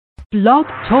Blog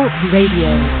Talk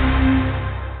Radio.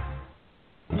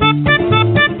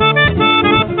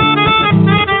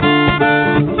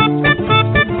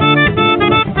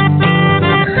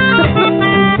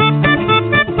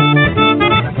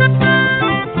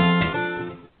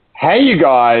 Hey you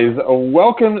guys,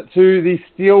 welcome to the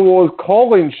Steele Wars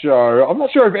call-in show. I'm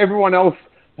not sure if everyone else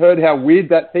heard how weird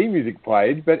that theme music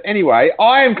played, but anyway,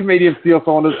 I am comedian Steele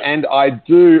Saunders and I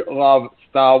do love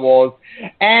Star Wars.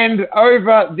 And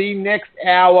over the next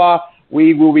hour,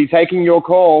 we will be taking your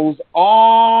calls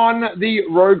on the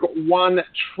Rogue One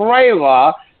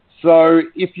trailer. So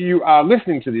if you are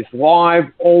listening to this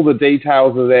live, all the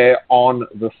details are there on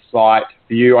the site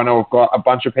for you. I know we've got a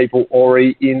bunch of people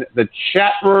already in the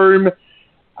chat room,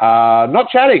 not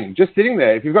chatting, just sitting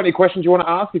there. If you've got any questions you want to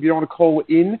ask, if you don't want to call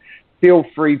in, feel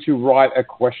free to write a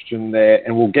question there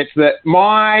and we'll get to that.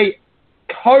 My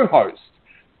co-host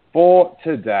for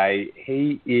today,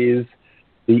 he is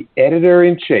the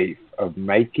editor-in-chief of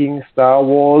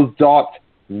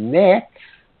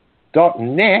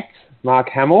MakingStarWars.net, Mark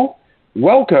Hamill.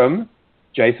 Welcome,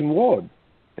 Jason Ward.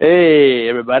 Hey,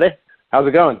 everybody. How's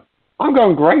it going? I'm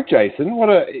going great, Jason. What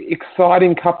an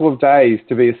exciting couple of days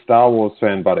to be a Star Wars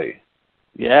fan, buddy.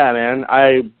 Yeah, man.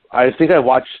 I think I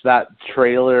watched that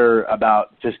trailer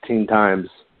about 15 times.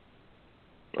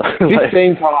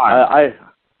 15 times?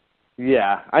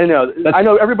 Yeah, I know. I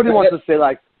know everybody wants to say,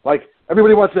 like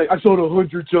everybody wants to say, I saw it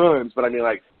 100 times. But, I mean,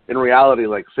 like, in reality,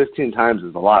 like, 15 times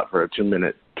is a lot for a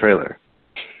 2-minute trailer.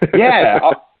 Yeah,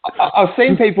 I've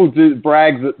seen people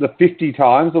brag the 50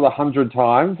 times or the 100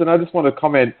 times, and I just want to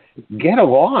comment, get a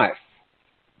life.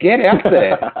 Get out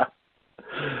there.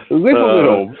 Live a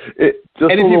little. And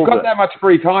if you've got that much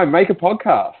free time, make a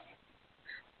podcast.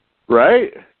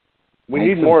 Right? We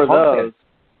need more of those.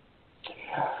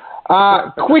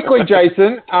 Quickly,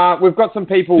 Jason, we've got some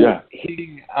people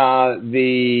hitting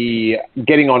the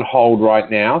getting on hold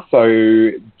right now,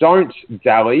 so don't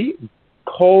dally.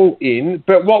 Call in.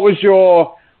 But what was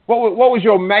your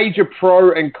major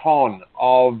pro and con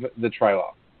of the trailer?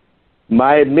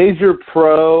 My major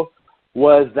pro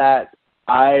was that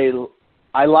I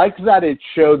liked that it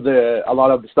showed a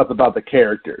lot of stuff about the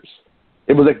characters.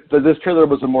 It was this trailer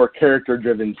was a more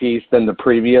character-driven piece than the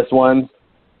previous ones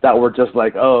that were just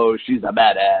like, oh, she's a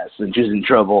badass and she's in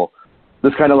trouble.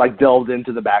 This kind of like delved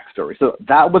into the backstory. So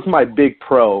that was my big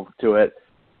pro to it.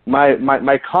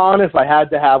 My con, if I had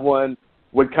to have one,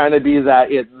 would kind of be that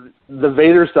the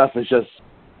Vader stuff is just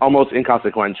almost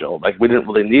inconsequential. Like, we didn't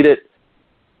really need it.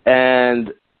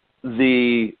 And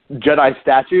the Jedi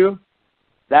statue,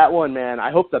 that one, man, I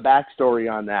hope the backstory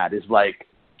on that is like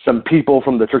some people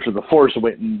from the Church of the Force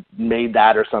went and made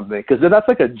that or something. Because if that's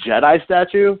like a Jedi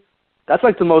statue, that's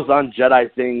like the most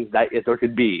un-Jedi thing that there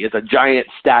could be. It's a giant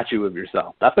statue of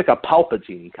yourself. That's like a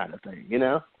Palpatine kind of thing, you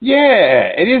know?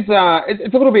 Yeah, it is.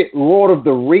 It's a little bit Lord of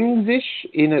the Rings-ish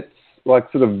in its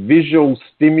like sort of visual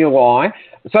stimuli.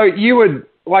 So you would,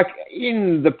 like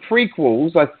in the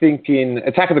prequels, I think in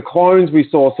Attack of the Clones, we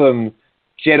saw some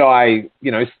Jedi,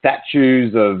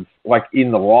 statues of like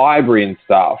in the library and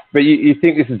stuff. But you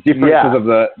think this is different because of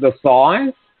the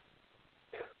size?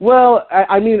 Well,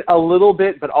 I mean, a little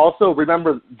bit, but also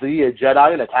remember the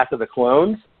Jedi in Attack of the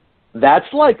Clones?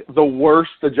 That's like the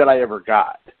worst the Jedi ever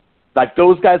got. Like,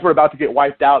 those guys were about to get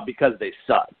wiped out because they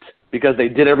sucked, because they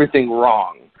did everything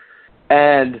wrong.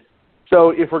 And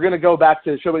so if we're going to go back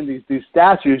to showing these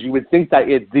statues, you would think that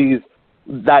it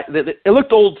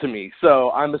looked old to me.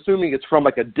 So I'm assuming it's from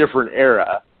like a different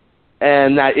era,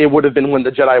 and that it would have been when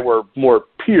the Jedi were more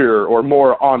pure or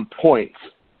more on point.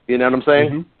 You know what I'm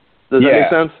saying? Mm-hmm. Does that make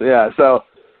sense? Yeah. So,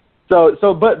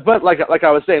 but like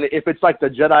I was saying, if it's like the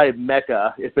Jedi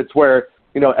Mecca, if it's where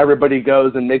everybody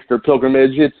goes and makes their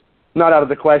pilgrimage, it's not out of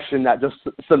the question that just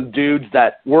some dudes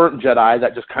that weren't Jedi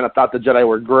that just kind of thought the Jedi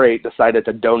were great decided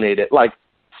to donate it. Like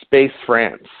Space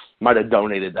France might have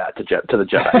donated that to the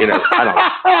Jedi. I don't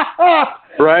know.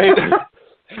 Right?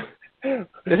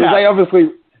 They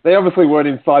obviously weren't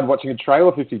inside watching a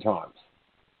trailer 50 times.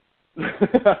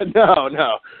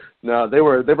 No. They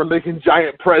were making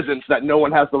giant presents that no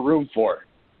one has the room for.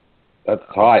 That's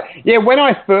right. Yeah, when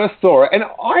I first saw it, and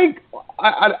I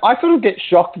sort of get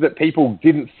shocked that people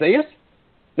didn't see it,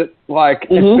 that like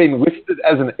it's been listed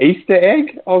as an Easter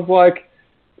egg. I was like,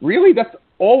 really? That's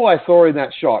all I saw in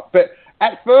that shot. But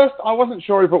at first, I wasn't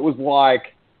sure if it was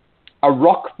like a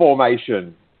rock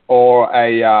formation or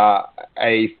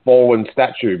a fallen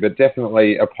statue. But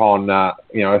definitely upon a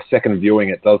second viewing,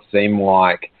 it does seem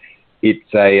like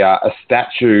it's a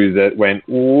statue that went,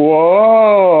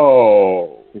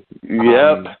 whoa.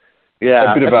 Yep.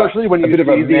 Yeah. Especially when you see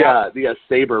the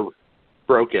saber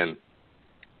broken.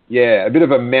 Yeah, a bit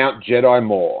of a Mount Jedi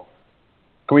Maul.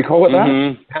 Can we call it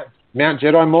that? Mount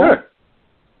Jedi Maul? Sure.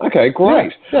 Okay,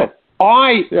 great. Yeah.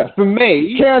 For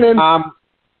me, canon.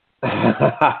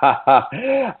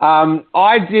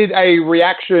 I did a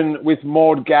reaction with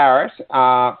Maud Garrett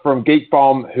from Geek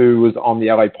Bomb, who was on the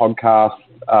LA podcast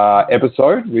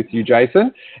episode with you,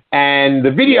 Jason. And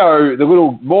the video, the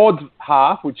little Maud's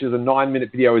half, which is a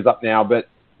 9-minute video, is up now, but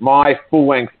my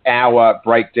full-length hour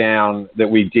breakdown that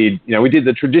we did, we did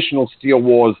the traditional Steele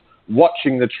Wars,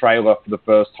 watching the trailer for the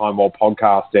first time while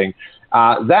podcasting.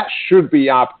 That should be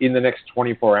up in the next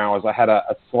 24 hours. I had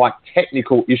a slight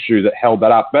technical issue that held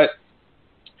that up. But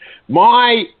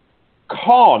my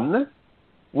con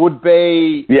would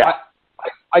be,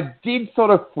 I did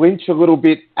sort of flinch a little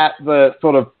bit at the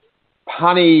sort of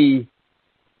punny,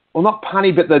 well, not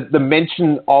punny, but the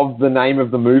mention of the name of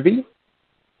the movie.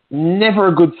 Never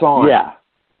a good sign. Yeah.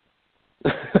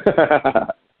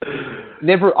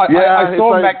 Never. I saw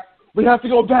like, back. We have to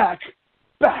go back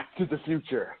to the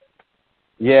future.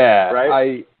 Yeah.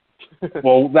 Right.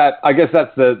 I guess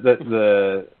that's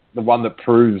the one that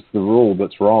proves the rule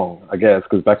that's wrong. I guess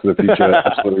because Back to the Future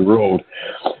absolutely ruled.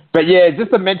 But yeah,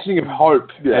 just the mentioning of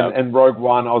hope and Rogue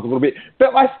One, I was a little bit.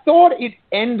 But I thought it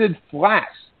ended flat.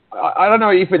 I don't know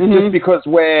if it's just because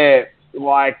we're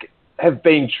have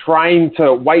been trained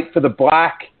to wait for the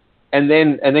black and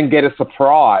then get a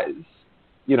surprise.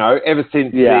 Ever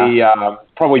since the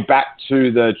probably back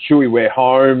to the Chewie We're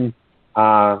Home,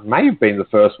 may have been the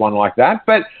first one like that.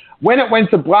 But when it went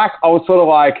to black, I was sort of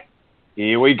like,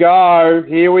 here we go.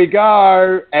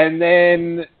 And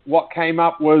then what came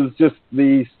up was just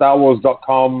the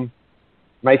StarWars.com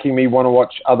making me want to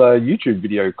watch other YouTube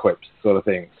video clips sort of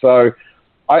thing. So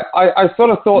I sort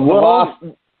of thought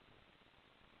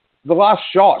the last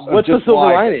shot of just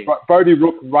like Bodhi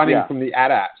Rook running from the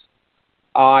AT-AT,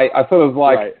 I thought it was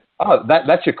like, oh,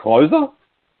 that's your closer?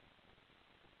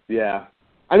 Yeah.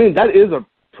 I mean, that is a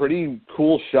pretty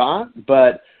cool shot,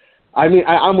 but I mean,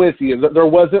 I'm with you. There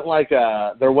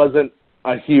wasn't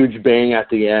a huge bang at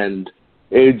the end.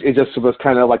 It just was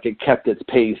kind of like it kept its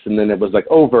pace, and then it was like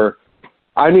over.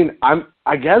 I mean,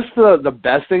 I guess the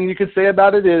best thing you could say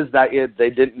about it is that they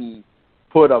didn't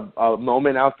put a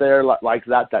moment out there like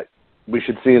that we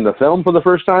should see in the film for the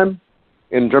first time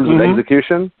in terms of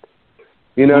execution.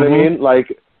 You know what I mean?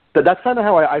 Like that's kind of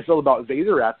how I feel about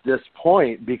Vader at this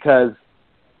point, because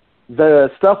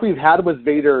the stuff we've had with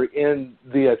Vader in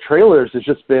the trailers has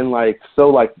just been why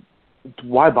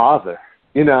bother?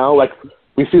 Like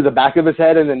we see the back of his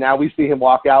head, and then now we see him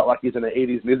walk out like he's in an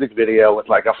 80s music video with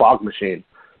like a fog machine.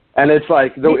 And it's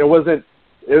like, it wasn't,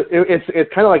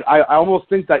 it's kind of like, I almost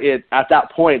think that at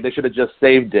that point, they should have just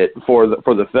saved it for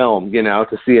the film,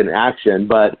 to see it in action.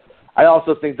 But I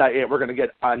also think that we're going to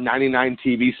get 99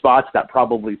 TV spots that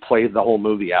probably plays the whole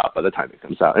movie out by the time it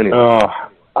comes out. Anyway. Oh,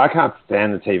 I can't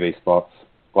stand the TV spots.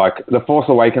 Like the Force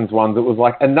Awakens ones, it was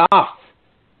like, enough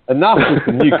with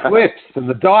the new clips and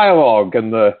the dialogue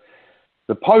and the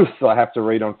posts I have to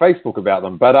read on Facebook about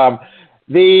them. But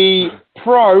the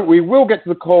pro, we will get to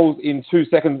the calls in 2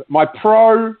 seconds. My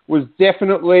pro was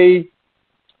definitely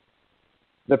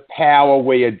the power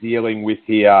we are dealing with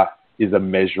here is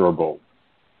immeasurable.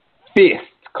 Fist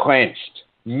clenched.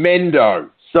 Mendo.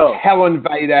 So Helen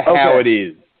Vader, how it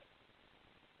is.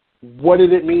 What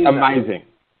did it mean? Amazing.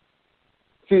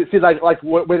 See,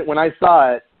 when I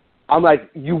saw it, I'm like,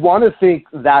 you want to think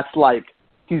that's like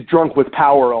he's drunk with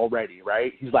power already,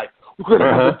 right? He's like, we're going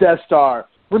to have the Death Star.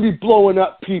 We're going to be blowing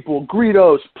up people,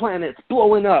 Greedos, planets,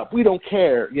 blowing up. We don't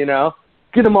care,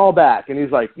 Get them all back. And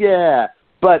he's like, yeah.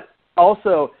 But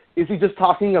also, is he just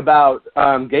talking about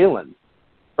Galen,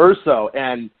 Urso,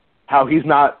 and how he's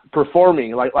not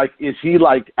performing? Like, is he,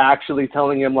 actually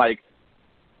telling him,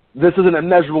 this is an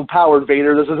immeasurable power,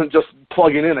 Vader. This isn't just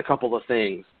plugging in a couple of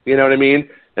things. You know what I mean?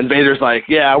 And Vader's like,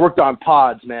 yeah, I worked on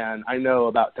pods, man. I know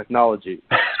about technology.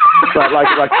 But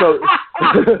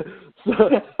so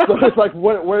it's like,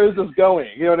 where is this going?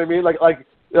 You know what I mean?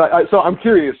 So I'm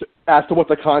curious as to what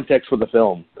the context for the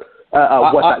film,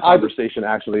 what that conversation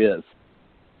actually is.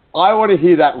 I want to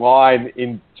hear that line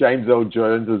in James L.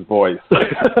 Jones's voice.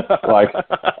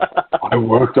 I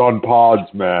worked on pods,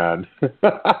 man.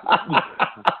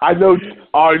 I know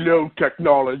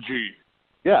technology.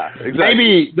 Yeah,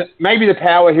 exactly. Maybe the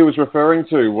power he was referring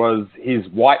to was his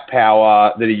white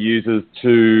power that he uses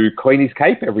to clean his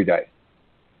cape every day.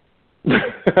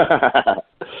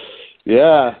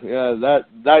 Yeah.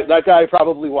 That guy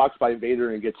probably walks by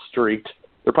Vader and gets streaked.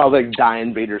 They're probably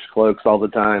dyeing Vader's cloaks all the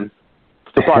time.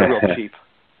 They're probably real cheap.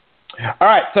 All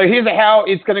right, so here's how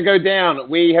it's going to go down.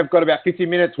 We have got about 50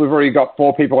 minutes. We've already got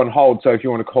 4 people on hold, so if you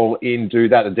want to call in, do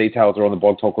that. The details are on the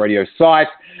Blog Talk Radio site.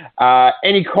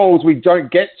 Any calls we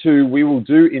don't get to, we will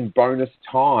do in bonus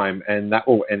time, and that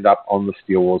will end up on the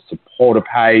Steel Wars supporter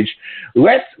page.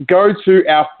 Let's go to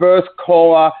our first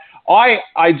caller.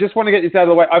 I just want to get this out of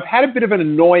the way. I've had a bit of an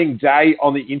annoying day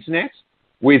on the internet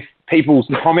with people's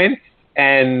comments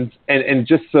and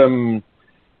just some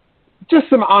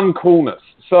uncoolness.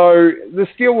 So the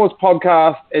Steel Wars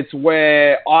podcast, it's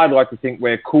where I'd like to think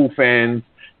where cool fans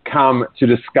come to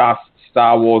discuss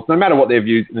Star Wars, no matter what their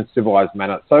views, in a civilized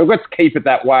manner. So let's keep it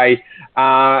that way.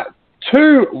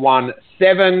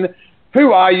 217,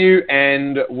 who are you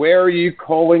and where are you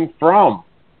calling from?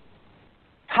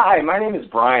 Hi, my name is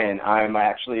Brian. I'm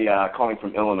actually calling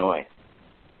from Illinois.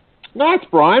 Nice,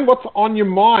 Brian. What's on your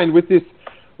mind with this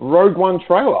Rogue One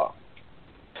trailer?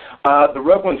 The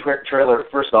Rogue One trailer,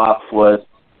 first off,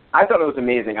 I thought it was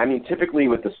amazing. I mean, typically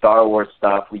with the Star Wars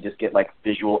stuff, we just get, like,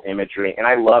 visual imagery, and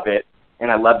I love it,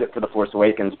 and I loved it for The Force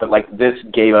Awakens, but, like, this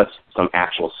gave us some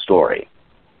actual story.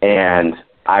 And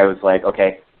I was like,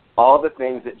 okay, all the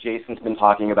things that Jason's been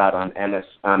talking about on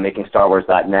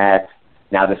MakingStarWars.net,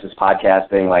 now this is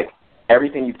podcasting, like,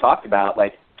 everything you've talked about,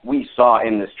 like, we saw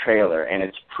in this trailer, and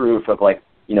it's proof of, like,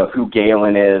 you know, who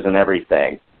Galen is and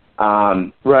everything.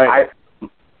 Right.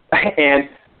 And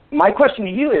my question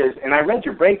to you is, and I read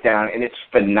your breakdown, and it's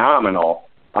phenomenal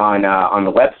on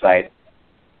the website.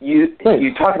 You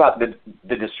talk about the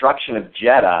destruction of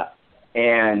Jeddah,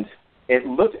 and it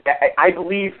looks. I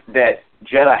believe that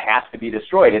Jeddah has to be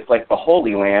destroyed. It's like the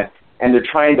Holy Land, and they're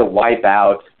trying to wipe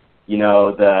out, you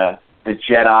know, the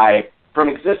Jedi from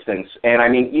existence. And I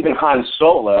mean, even Han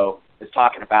Solo is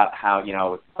talking about how, you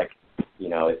know,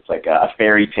 it's like a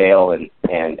fairy tale and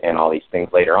all these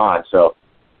things later on. So.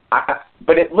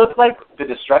 But it looked like the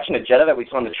destruction of Jeddah that we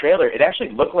saw in the trailer, it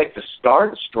actually looked like the Star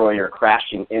Destroyer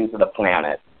crashing into the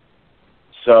planet.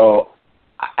 So,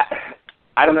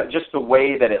 I don't know, just the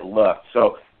way that it looked.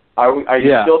 So, are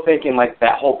you still thinking, like,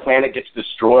 that whole planet gets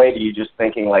destroyed? Are you just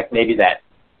thinking, like, maybe that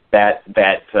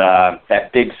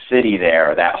big city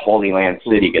there, that Holy Land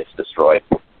city gets destroyed?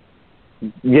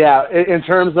 Yeah, in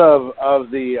terms of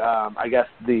the, I guess,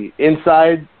 the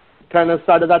inside kind of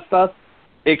side of that stuff,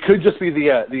 it could just be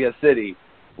the city.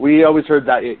 We always heard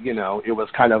that it was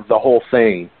kind of the whole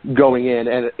thing going in.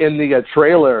 And in the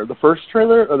trailer, the first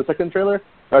trailer or the second trailer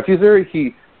teaser,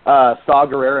 Saw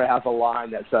Gerrera has a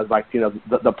line that says, like, you know,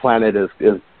 the planet is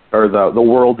or the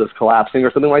world is collapsing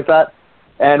or something like that.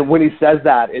 And when he says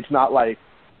that, it's not like,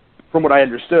 from what I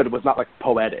understood, it was not like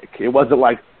poetic. It wasn't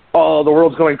like, oh, the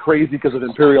world's going crazy because of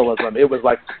imperialism. It was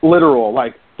like literal,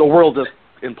 like the world is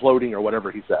imploding or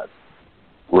whatever he says.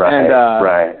 Right, and,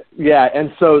 right. Yeah,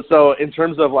 and so in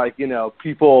terms of, like, you know,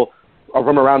 people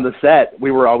from around the set, we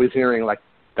were always hearing, like,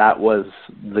 that was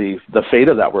the fate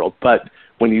of that world. But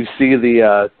when you see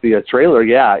the trailer,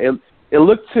 yeah, it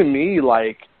looked to me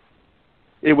like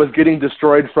it was getting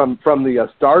destroyed from the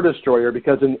Star Destroyer,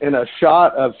 because in a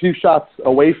few shots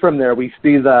away from there, we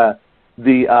see the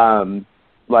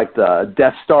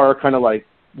Death Star kind of like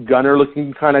gunner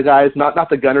looking kind of guys, not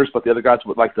the gunners, but the other guys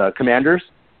with, like, the commanders.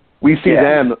 We see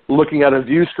them looking at a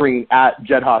view screen at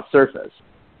Jeddah's surface.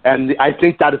 And I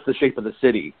think that is the shape of the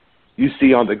city you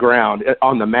see on the ground,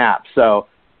 on the map. So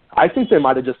I think they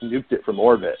might have just nuked it from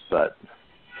orbit. But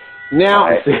now,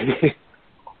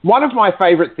 one of my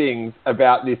favorite things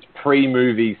about this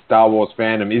pre-movie Star Wars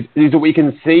fandom is that we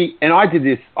can see, and I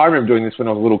remember doing this when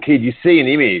I was a little kid, you see an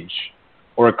image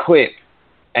or a clip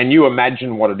and you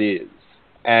imagine what it is.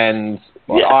 And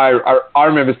I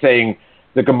remember seeing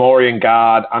the Gamorrean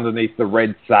guard underneath the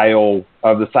red sail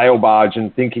of the sail barge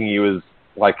and thinking he was,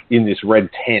 like, in this red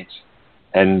tent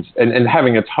and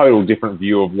having a total different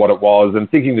view of what it was,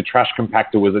 and thinking the trash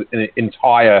compactor was an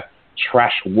entire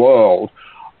trash world.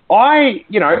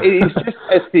 It is just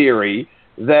a theory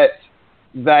that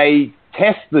they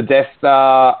test the Death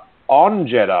Star on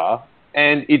Jeddah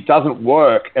and it doesn't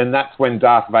work, and that's when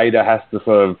Darth Vader has to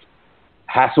sort of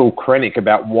hassle Krennic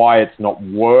about why it's not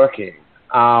working.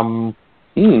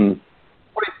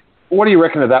 What do you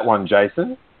reckon of that one,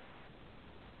 Jason?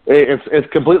 It's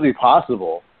completely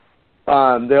possible.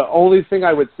 The only thing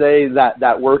I would say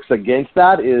that works against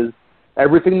that is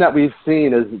everything that we've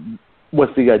seen is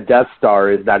with the Death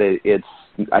Star is that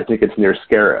I think it's near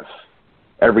Scarif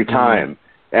every time,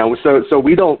 and so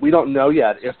we don't know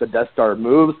yet if the Death Star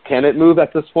moves. Can it move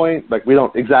at this point? Like, we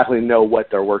don't exactly know what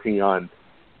they're working on,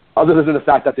 other than the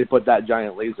fact that they put that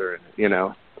giant laser in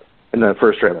the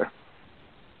first trailer.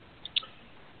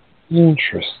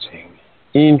 Interesting.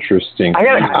 Interesting.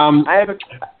 I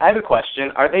have a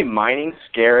question. Are they mining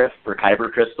Scarif for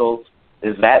kyber crystals?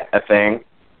 Is that a thing?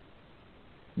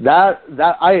 That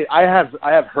I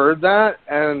have heard that,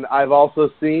 and I've also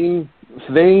seen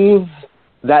things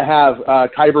that have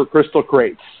kyber crystal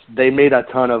crates. They made a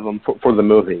ton of them for the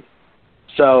movie.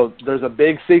 So there's a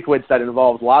big sequence that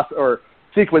involves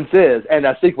sequences, and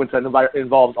a sequence that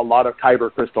involves a lot of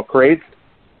kyber crystal crates.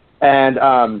 And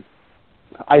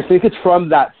I think it's from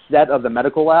that set of the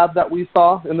medical lab that we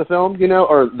saw in the film,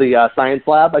 or the science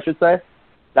lab, I should say,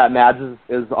 that Mads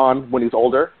is on when he's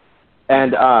older.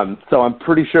 And so I'm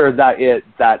pretty sure that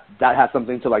that has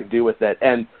something to do with it.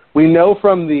 And we know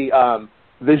from the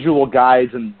visual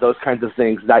guides and those kinds of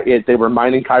things that they were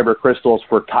mining kyber crystals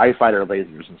for TIE fighter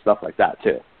lasers and stuff like that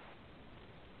too.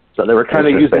 So they were kind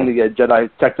of using the Jedi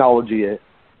technology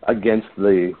against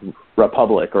the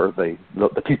Republic or the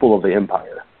people of the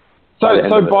Empire.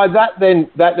 So by that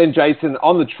then, Jason,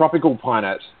 on the tropical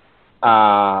planet,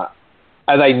 are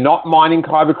they not mining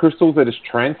kyber crystals? They're just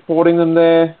transporting them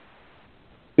there?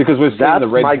 Because we've seen the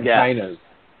red containers.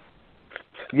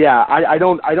 Yeah, I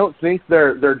don't think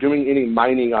they're doing any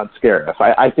mining on Scarif.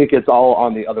 I think it's all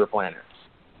on the other planets.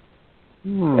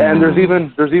 And there's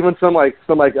even some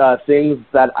things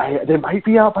that they might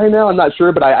be out by now. I'm not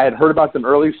sure, but I had heard about them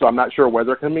early, so I'm not sure where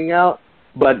they're coming out.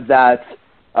 But that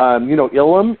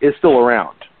Ilum is still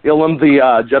around. Ilum, the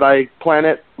Jedi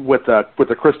planet with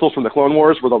the crystals from the Clone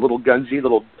Wars, where the little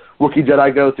Wookiee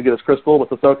Jedi goes to get his crystal with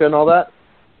Ahsoka and all that.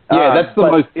 Yeah, that's the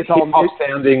most hip-hop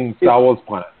sounding Star Wars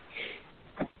planet.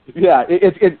 Yeah,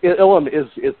 Ilum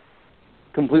is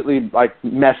completely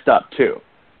messed up too.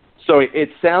 So it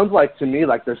sounds like to me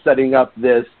like they're setting up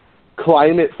this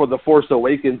climate for the Force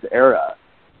Awakens era,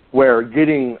 where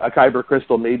getting a kyber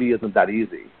crystal maybe isn't that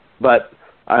easy. But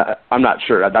I'm not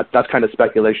sure. That's kind of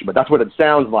speculation, but that's what it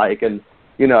sounds like. And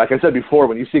like I said before,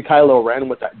 when you see Kylo Ren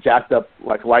with that jacked up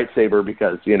lightsaber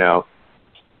because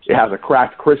it has a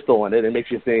cracked crystal in it, it makes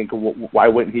you think, why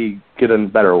wouldn't he get a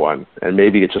better one? And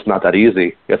maybe it's just not that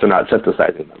easy if they're not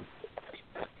synthesizing them.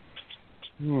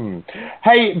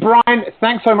 Hey, Brian,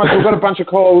 thanks so much. We've got a bunch of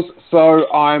calls, so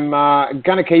I'm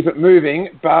going to keep it moving,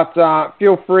 but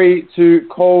feel free to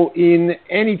call in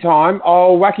anytime.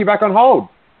 I'll whack you back on hold.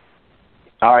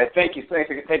 All right, thank you.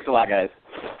 Thanks a lot, guys.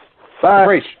 Bye.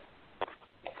 Preach.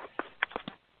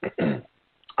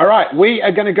 All right, we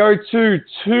are going to go to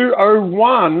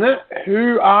 201.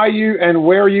 Who are you and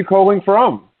where are you calling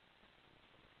from?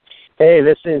 Hey,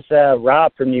 this is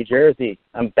Rob from New Jersey.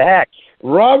 I'm back.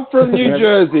 Rob from New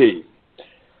Jersey.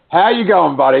 How you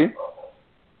going, buddy?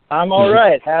 I'm all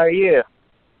right. How are you?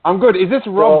 I'm good. Is this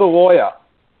Rob the lawyer?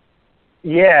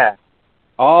 Yeah.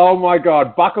 Oh, my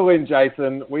God. Buckle in,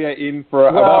 Jason. We are in for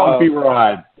a bumpy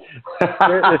ride.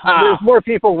 There's more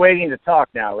people waiting to talk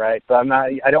now, right? So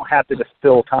I don't have to just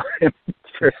fill time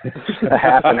for a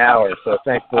half an hour, so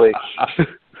thankfully.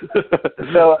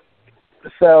 So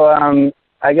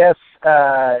I guess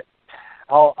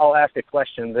I'll ask a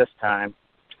question this time.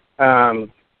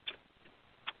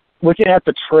 Looking at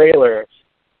the trailer,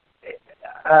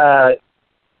 I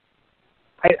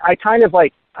kind of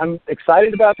I'm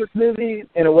excited about this movie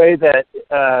in a way that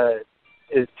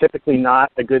is typically not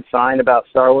a good sign about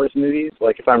Star Wars movies.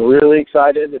 If I'm really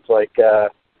excited, it's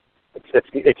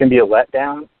it can be a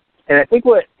letdown. And I think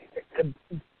what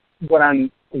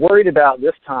I'm worried about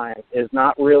this time is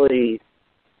not really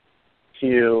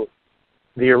to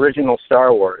the original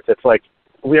Star Wars. It's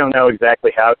we don't know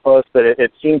exactly how close, but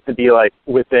it seems to be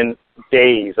within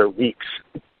days or weeks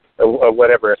or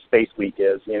whatever a space week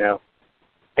is,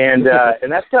 And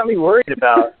and that's got me worried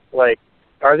about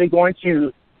are they going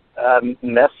to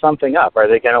mess something up? Are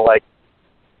they going to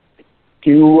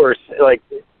do or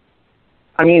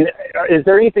I mean, is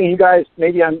there anything you guys?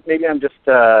 Maybe I'm just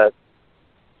overthinking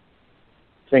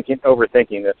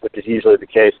this, which is usually the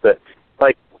case. But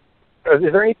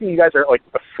is there anything you guys are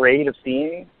afraid of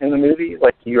seeing in the movie?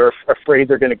 You're afraid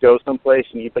they're going to go someplace,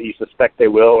 but you suspect they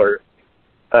will,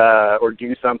 or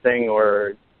do something,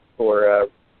 or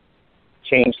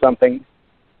change something?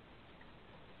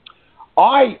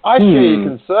 I share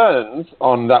your concerns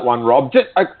on that one, Rob.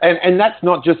 And that's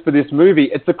not just for this movie.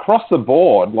 It's across the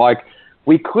board.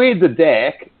 We cleared the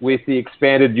deck with the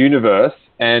expanded universe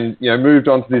and, moved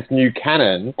on to this new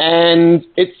canon. And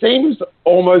it seems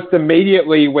almost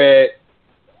immediately we're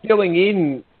filling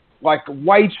in,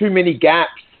 way too many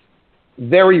gaps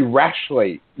very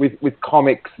rashly with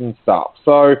comics and stuff.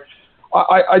 So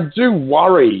I do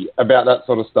worry about that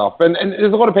sort of stuff. And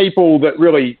there's a lot of people that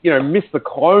really, miss the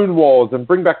Clone Wars and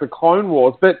bring back the Clone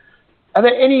Wars. But are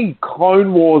there any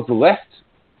Clone Wars left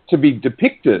to be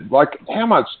depicted. Like, how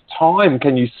much time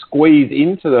can you squeeze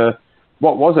into the,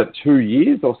 what was it, 2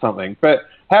 years or something? But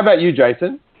how about you,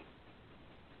 Jason?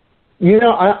 You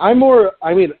know, I'm more,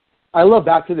 I mean, I love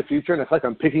Back to the Future, and it's like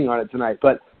I'm picking on it tonight,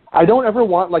 but I don't ever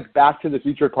want, like, Back to the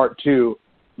Future Part 2,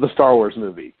 the Star Wars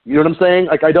movie. You know what I'm saying?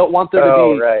 Like, I don't want there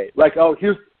to be, like, oh,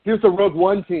 here's the Rogue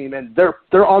One team, and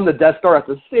they're on the Death Star at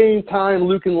the same time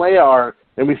Luke and Leia are,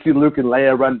 and we see Luke and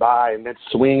Leia run by and then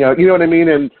swing out. You know what I mean?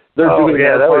 And they're doing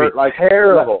that would be like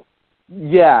terrible.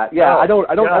 Yeah. I don't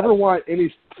ever want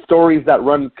any stories that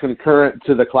run concurrent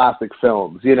to the classic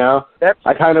films. You know,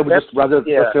 I kind of would just rather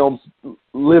the films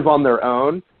live on their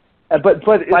own. But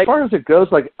as far as it goes,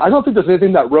 like, I don't think there's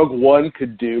anything that Rogue One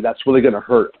could do that's really going to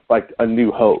hurt, like, A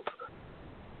New Hope.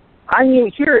 I mean,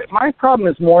 here, my problem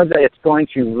is more that it's going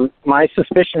to, my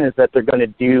suspicion is that they're going to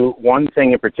do one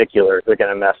thing in particular they're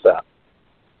going to mess up.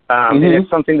 And it's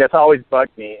something that's always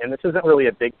bugged me, and this isn't really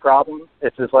a big problem.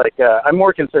 It's just like, I'm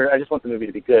more concerned, I just want the movie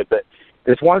to be good, but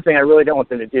there's one thing I really don't want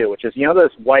them to do, which is, you know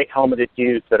those white helmeted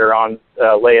dudes that are on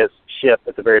Leia's ship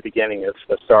at the very beginning of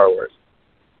Star Wars?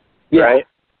 Yeah. Right?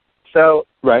 So,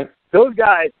 right. Those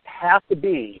guys have to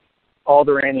be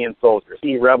Alderaanian soldiers,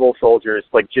 rebel soldiers,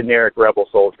 like generic rebel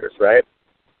soldiers, right?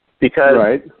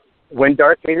 Because when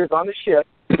Darth Vader's on the ship,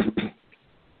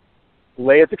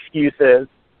 Leia's excuse is,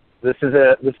 this is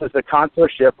a consular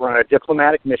ship. We're on a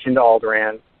diplomatic mission to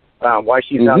Alderaan. Why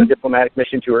she's on a diplomatic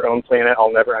mission to her own planet,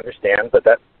 I'll never understand, but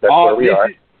that's where we are.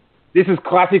 This is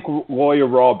classic lawyer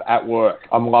Rob at work.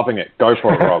 I'm loving it. Go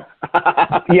for it, Rob.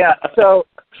 Yeah, so,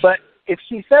 but if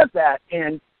she says that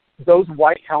and those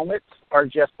white helmets are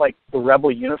just like the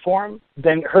rebel uniform,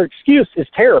 then her excuse is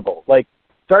terrible. Like,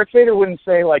 Darth Vader wouldn't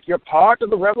say, like, you're part of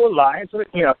the Rebel Alliance.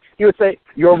 You know, he would say,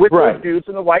 you're with those dudes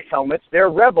in the white helmets. They're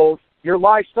rebels. Your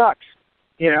lie sucks.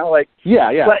 You know, like,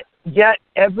 But yet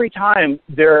every time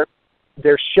they're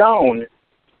shown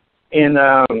in,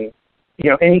 you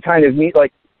know, any kind of meat,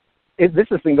 like, this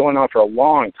has been going on for a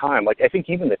long time. Like, I think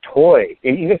even the toy,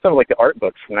 even some of, like, the art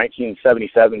books from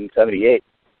 1977, 78,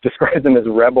 describe them as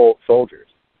rebel soldiers.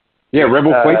 Yeah,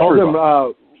 rebel fleet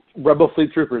troopers. Rebel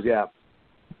fleet troopers, yeah.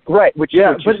 Right, which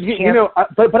but you know,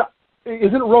 but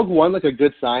isn't Rogue One like a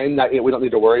good sign that we don't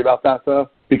need to worry about that though?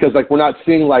 Because like we're not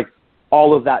seeing like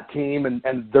all of that team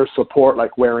and their support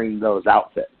like wearing those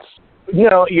outfits. You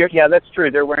know, that's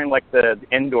true. They're wearing like the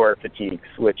indoor fatigues,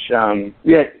 which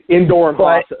indoor and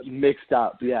hot mixed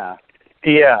up. Yeah.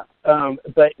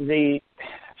 But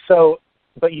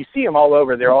you see them all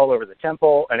over. They're all over the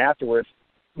temple, and afterwards,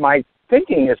 my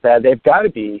thinking is that they've got to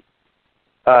be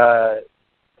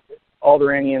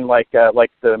Alderaanian, like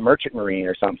the Merchant Marine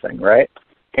or something, right?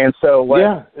 And so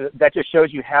that just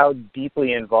shows you how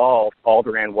deeply involved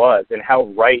Alderaan was, and how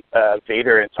right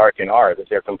Vader and Tarkin are, that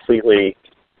they're completely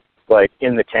like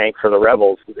in the tank for the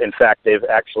rebels. In fact, they've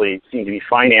actually seemed to be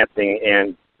financing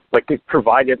and like they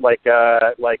provided like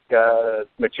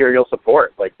material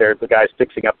support. Like they're the guys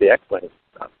fixing up the X-Wing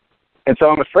stuff. And so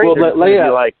I'm afraid they're going to be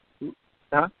like,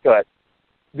 Go ahead.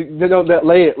 That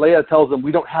Leia tells them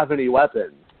we don't have any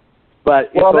weapons.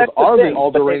 But if those are the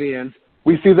Alderaanians,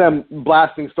 we see them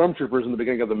blasting stormtroopers in the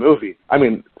beginning of the movie. I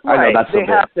mean, I know that's they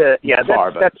have to. Yeah,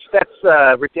 that's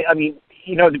ridiculous. I mean,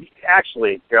 you know,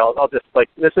 actually, here, I'll just like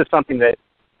this is something that,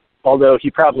 although he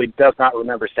probably does not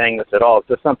remember saying this at all, it's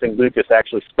just something Lucas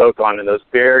actually spoke on in those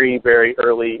very, very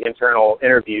early internal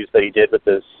interviews that he did with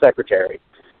his secretary,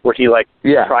 where he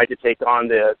tried to take on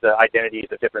the identities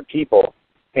of different people.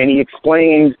 And he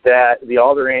explained that the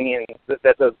Alderaanian,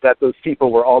 that those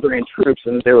people were Alderaan troops,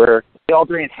 and the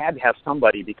Alderaan had to have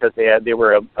somebody because they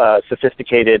were a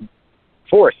sophisticated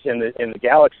force in the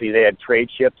galaxy. They had trade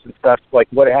ships and stuff. Like,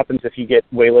 what happens if you get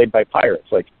waylaid by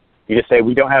pirates? Like, you just say,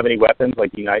 we don't have any weapons,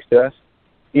 like, be nice to us.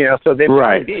 You know, so they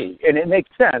might be. And it makes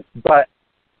sense, but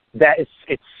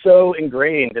it's so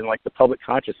ingrained in, like, the public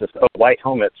consciousness of white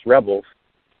helmets, rebels,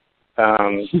 that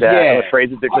I'm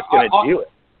afraid that they're just going to do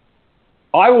it.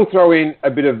 I will throw in a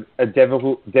bit of a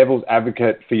devil's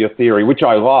advocate for your theory, which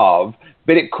I love,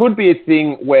 but it could be a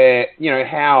thing where,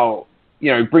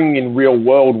 bringing in real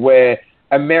world, where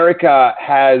America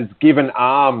has given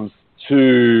arms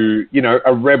to,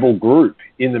 a rebel group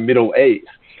in the Middle East.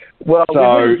 Well, we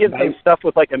wouldn't give them stuff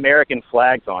with, like, American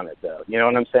flags on it, though. You know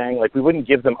what I'm saying? Like, we wouldn't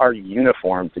give them our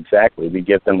uniforms exactly. We'd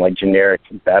give them, like, generic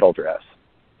battle dress,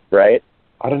 right?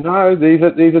 I don't know. These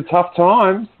are tough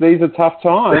times.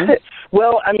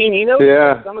 Well, I mean,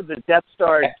 some of the Death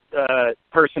Star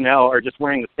personnel are just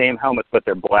wearing the same helmets, but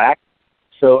they're black.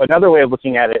 So another way of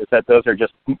looking at it is that those are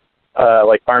just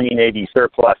like Army Navy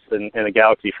surplus in a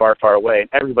galaxy far, far away. And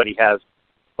everybody has,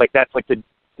 like, that's like the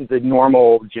the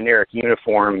normal generic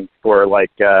uniform for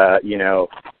like you know,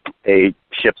 a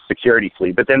ship's security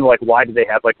fleet. But then like, why do they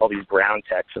have like all these brown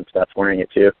techs and stuff wearing it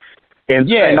too?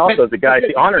 And also the guys,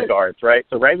 the honor guards, right?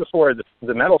 So right before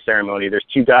the medal ceremony, there's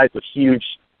two guys with huge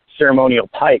ceremonial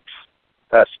pikes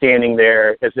standing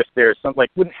there as if they're some,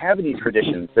 like, wouldn't have any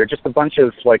traditions. They're just a bunch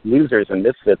of like losers and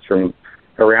misfits from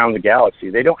around the galaxy.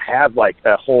 They don't have like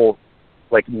a whole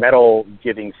like medal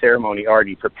giving ceremony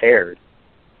already prepared,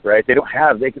 right? They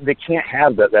can't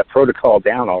have that protocol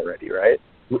down already, right?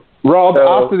 Rob,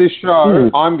 after this show,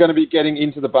 I'm going to be getting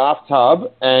into the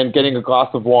bathtub and getting a glass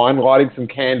of wine, lighting some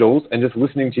candles, and just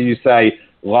listening to you say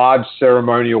large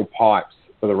ceremonial pipes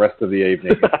for the rest of the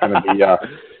evening. It's going to be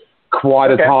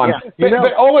quite a time. Yeah.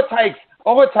 But all it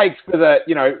takes for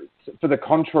the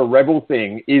Contra Rebel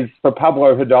thing is for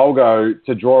Pablo Hidalgo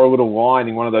to draw a little line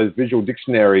in one of those visual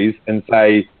dictionaries and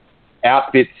say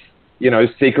outfits,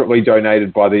 secretly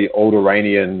donated by the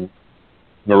Alderaanian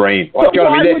Marine. But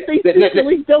why would they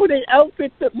secretly donate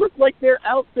outfits that look like their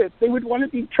outfits? They would want to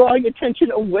be drawing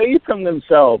attention away from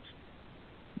themselves.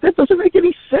 That doesn't make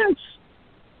any sense.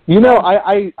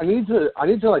 I need to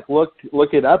like look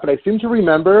it up, but I seem to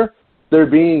remember there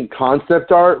being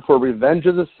concept art for Revenge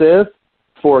of the Sith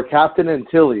for Captain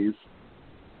Antilles,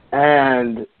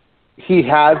 and he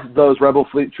has those Rebel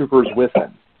Fleet Troopers with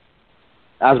him,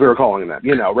 as we were calling them,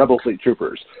 Rebel Fleet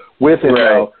Troopers with him.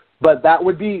 Right. But that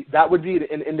would be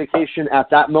an indication at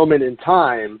that moment in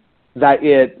time that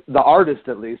the artist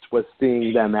at least was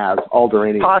seeing them as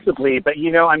Alderaanians. Possibly, but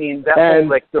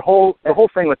that the whole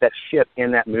thing with that ship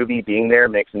in that movie being there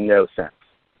makes no sense.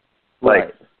 Like,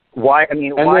 right. Why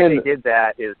they did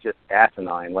that is just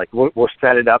asinine. Like, we'll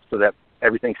set it up so that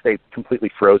everything stays completely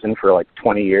frozen for like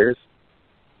 20 years,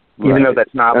 even though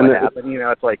that's not what happened.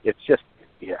 It's like, it's just,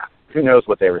 who knows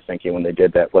what they were thinking when they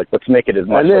did that. Like, let's make it as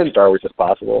much like Star Wars as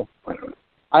possible. I don't know.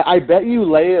 I bet you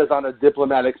Leia is on a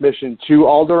diplomatic mission to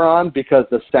Alderaan because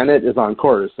the Senate is on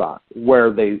Coruscant,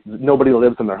 where nobody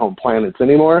lives on their home planets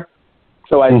anymore.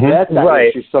 So I bet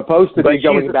that she's supposed to be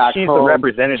going back home. She's the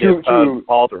representative of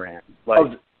Alderaan.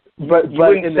 Like, but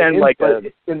in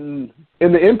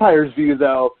the Empire's view,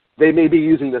 though, they may be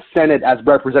using the Senate as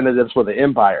representatives for the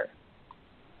Empire.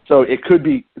 So it could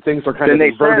be things are kind of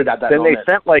inverted at that moment. Then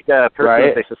they sent like a person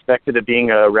that they suspected of being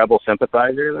a rebel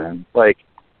sympathizer. Then, like,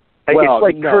 well, it's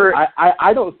like no,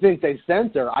 I don't think they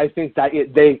sent her. I think that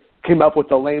they came up with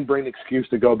the lame brain excuse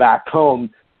to go back home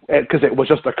because it was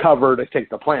just a cover to take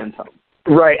the plans home.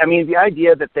 Right. I mean, the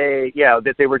idea that they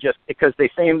were just because they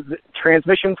say the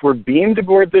transmissions were beamed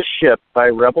aboard this ship by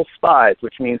rebel spies,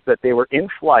 which means that they were in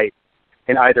flight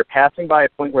and either passing by a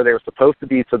point where they were supposed to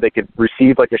be so they could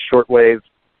receive like a shortwave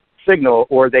signal,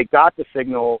 or they got the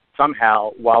signal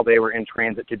somehow while they were in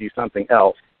transit to do something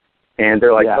else. And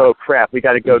they're like, oh, crap, we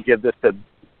got to go give this to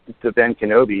Ben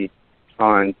Kenobi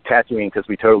on Tatooine because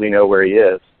we totally know where he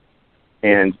is.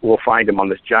 And we'll find him on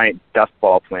this giant dust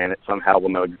ball planet. Somehow we'll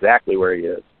know exactly where he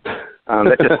is.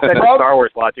 That's just Star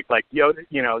Wars logic. Like,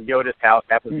 Yoda's house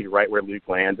happens to be right where Luke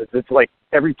lands. It's like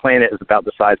every planet is about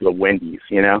the size of a Wendy's,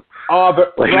 Oh,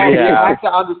 but like, Rob,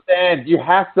 you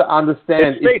have to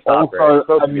understand it's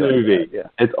also a movie. Yeah.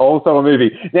 It's also a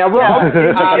movie. Now, Rob,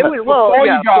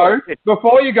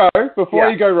 before you go,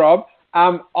 Rob,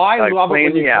 I love it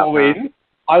when you call in.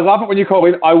 I love it when you call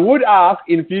in. I would ask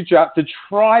in future to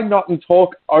try not and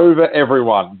talk over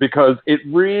everyone because it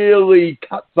really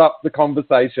cuts up the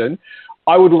conversation.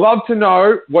 I would love to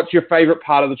know what's your favorite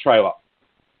part of the trailer.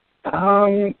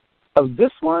 Of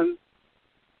this one?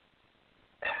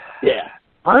 Yeah.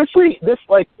 Honestly,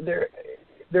 there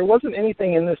wasn't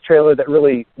anything in this trailer that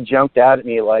really jumped out at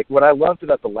me. Like, what I loved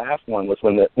about the last one was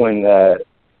when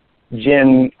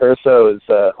Jyn Erso is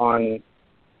on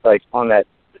that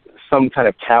some kind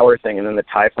of tower thing, and then the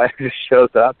TIE fighter just shows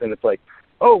up, and it's like,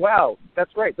 oh, wow,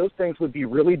 that's right. Those things would be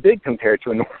really big compared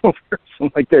to a normal person.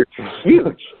 Like, they're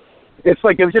huge. It's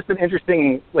like, it was just an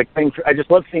interesting, thing. I just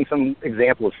love seeing some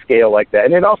example of scale like that.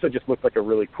 And it also just looked like a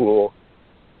really cool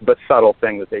but subtle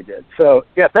thing that they did. So,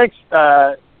 yeah, thanks.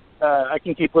 I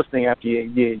can keep listening after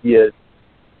you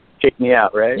kick me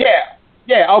out, right? Yeah,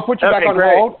 I'll put you back on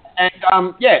hold. And,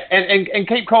 and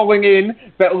keep calling in,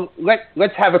 but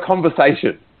let's have a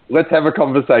conversation. Let's have a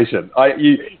conversation.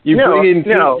 You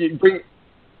bring.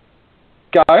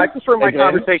 Go. I prefer my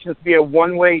conversations to be a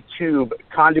one-way tube,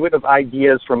 conduit of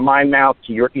ideas from my mouth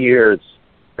to your ears.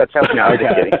 That's how. No, I'm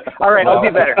just kidding. All right, I'll be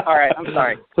better. All right, I'm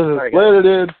sorry. Later,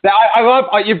 dude. Now, I love.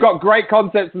 You've got great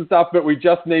concepts and stuff, but we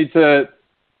just need to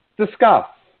discuss.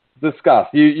 I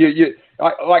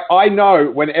know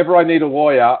whenever I need a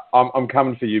lawyer, I'm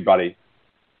coming for you, buddy.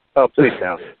 Oh, please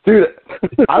don't. Dude,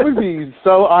 I would be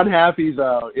so unhappy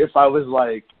though if I was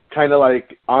like kind of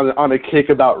like on a kick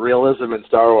about realism in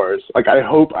Star Wars. Like I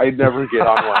hope I never get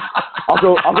on one.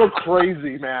 I'll go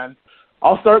crazy, man.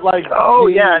 I'll start like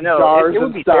it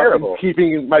would be terrible.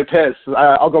 Keeping my piss.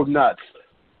 I'll go nuts.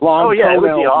 Long it would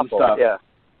be awful. Stuff. Yeah,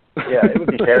 it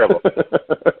would be terrible.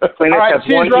 Planets right, have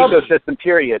one Rob. ecosystem.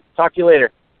 Period. Talk to you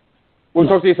later. We'll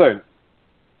talk to you soon.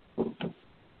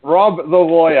 Rob the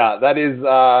lawyer. That is,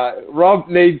 Rob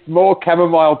needs more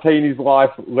chamomile tea in his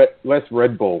life, less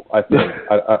Red Bull, I think.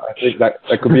 I think that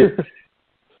could be it.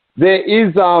 There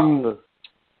is,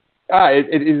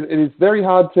 it is very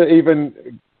hard to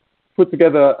even put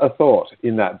together a thought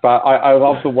in that, but I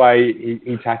love the way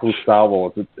he tackles Star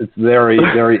Wars. It's very,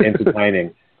 very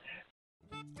entertaining.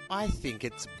 I think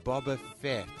it's Boba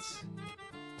Fett.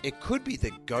 It could be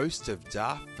the ghost of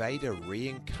Darth Vader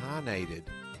reincarnated.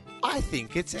 I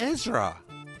think it's Ezra.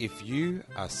 If you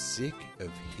are sick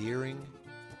of hearing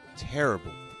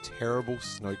terrible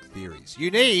Snoke theories,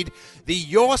 you need the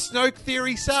Your Snoke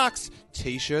Theory Sucks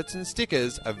t-shirts and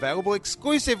stickers available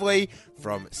exclusively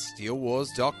from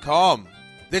SteelWars.com.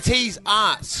 The tees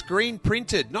are screen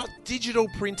printed, not digital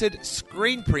printed,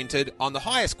 screen printed on the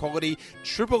highest quality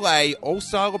AAA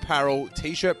all-style apparel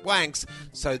t-shirt blanks,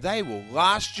 so they will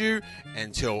last you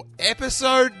until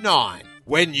episode 9,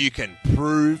 when you can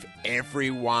prove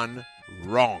everyone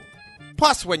wrong.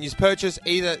 Plus, when you purchase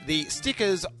either the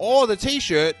stickers or the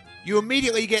t-shirt, you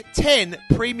immediately get 10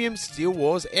 premium Steele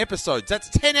Wars episodes. That's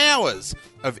 10 hours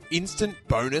of instant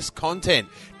bonus content.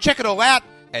 Check it all out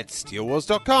at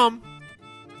SteelWars.com.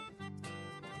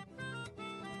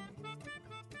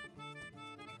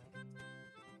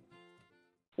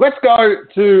 Let's go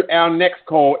to our next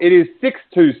call. It is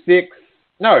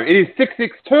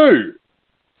 662.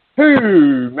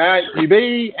 Who may you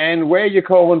be and where you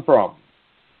calling from?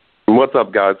 What's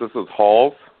up, guys? This is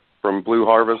Halls from Blue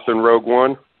Harvest and Rogue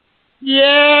One.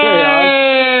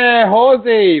 Yeah,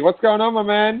 Halsey. What's going on, my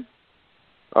man?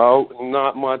 Oh,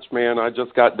 not much, man. I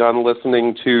just got done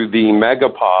listening to the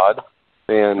Megapod,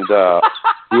 and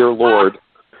dear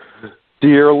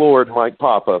Lord, Mike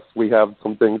Pappas, we have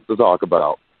some things to talk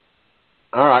about.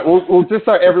 All right. Well, just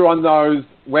so everyone knows,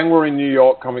 when we were in New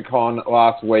York Comic-Con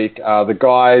last week, the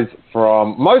guys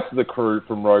from most of the crew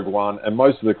from Rogue One and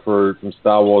most of the crew from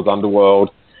Star Wars Underworld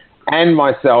and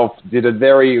myself did a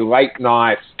very late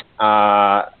night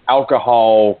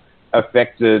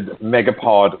alcohol-affected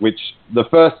Megapod, which the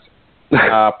first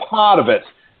part of it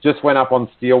just went up on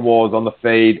Steele Wars on the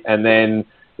feed, and then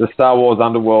the Star Wars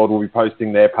Underworld will be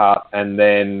posting their part, and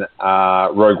then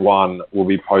Rogue One will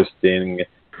be posting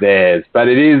theirs. But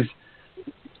it is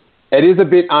a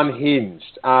bit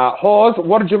unhinged. Hawes,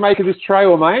 what did you make of this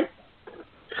trailer, mate?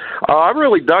 I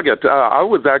really dug it. I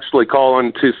was actually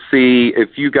calling to see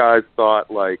if you guys thought,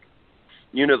 the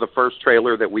first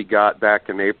trailer that we got back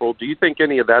in April, do you think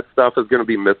any of that stuff is going to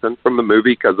be missing from the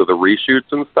movie because of the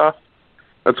reshoots and stuff?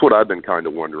 That's what I've been kind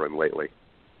of wondering lately.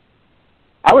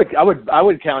 I would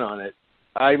count on it.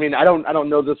 I mean, I don't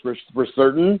know this for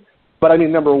certain, but I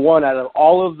mean, number one, out of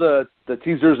all of the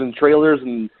teasers and trailers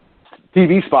and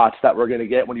TV spots that we're going to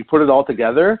get, when you put it all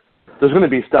together, there's going to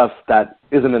be stuff that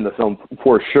isn't in the film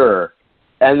for sure.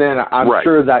 And then I'm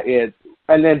sure that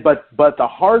but the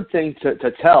hard thing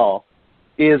to tell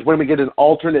is when we get an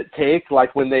alternate take,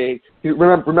 like when they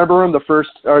remember in the first,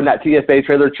 or in that TFA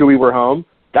trailer, Chewie We're Home.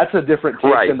 That's a different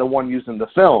take than the one used in the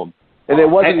film, and it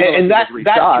wasn't. And that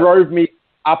drove me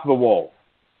up the wall.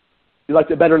 You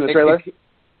liked it better in the trailer?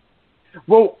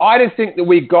 Well, I just think that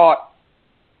we got,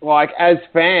 as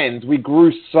fans, we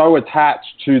grew so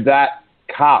attached to that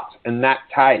cut and that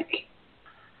take,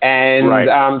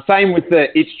 and same with the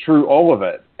It's True All of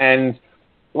It, and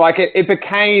it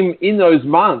became in those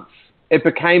months. It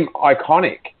became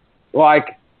iconic, and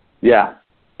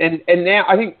now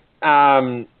I think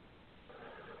and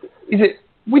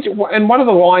one of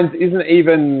the lines isn't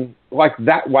even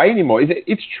that way anymore. Is it?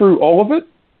 It's true, all of it.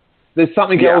 There's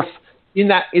something else in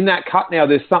that cut now.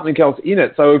 There's something else in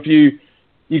it. So if you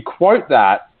quote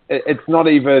that, it's not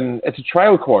even. It's a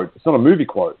trailer quote. It's not a movie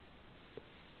quote.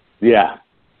 Yeah.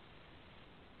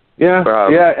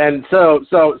 Yeah, and so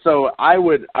I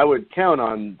would count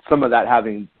on some of that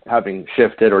having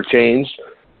shifted or changed,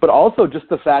 but also just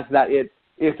the fact that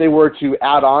if they were to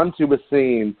add on to a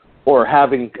scene or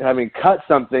having cut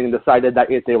something, decided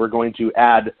that if they were going to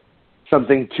add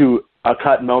something to a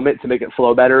cut moment to make it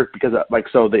flow better, because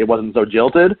so that it wasn't so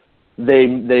jilted, they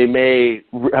may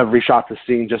have reshot the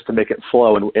scene just to make it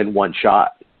flow in one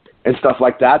shot and stuff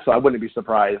like that. So I wouldn't be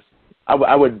surprised.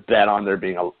 I would bet on there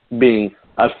being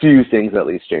a few things at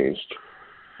least changed.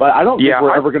 But I don't think Yeah,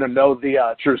 we're ever going to know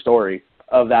the true story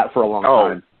of that for a long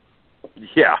time.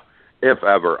 Yeah, if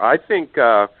ever. I think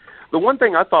the one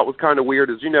thing I thought was kind of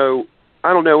weird is,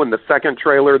 I don't know, in the second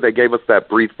trailer they gave us that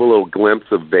brief little glimpse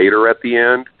of Vader at the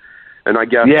end, and I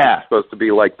guess it's supposed to be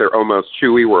like they're almost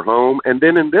Chewie, we're home. And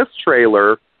then in this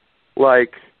trailer,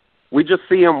 like, we just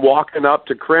see him walking up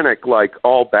to Krennic like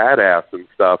all badass and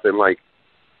stuff, and like,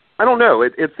 I don't know,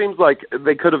 it seems like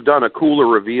they could have done a cooler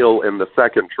reveal in the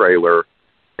second trailer,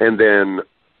 and then,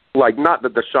 like, not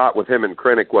that the shot with him and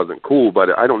Krennic wasn't cool,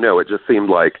 but I don't know, it just seemed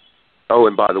like, oh,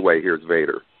 and by the way, here's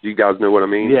Vader. Do you guys know what I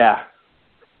mean? Yeah.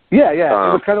 It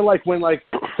was kind of like when, like,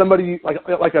 somebody,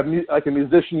 like a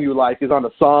musician you like is on a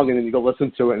song, and then you go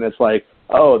listen to it, and it's like,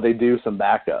 oh, they do some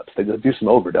backups. They just do some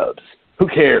overdubs. Who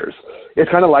cares? It's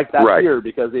kind of like that here,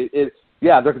 because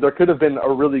there could have been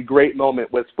a really great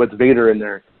moment with Vader in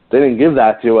there. They didn't give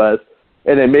that to us,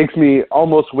 and it makes me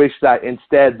almost wish that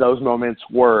instead those moments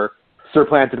were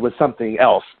supplanted with something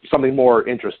else, something more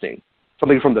interesting,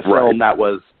 something from the film that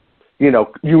was,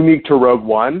 unique to Rogue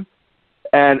One.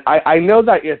 And I know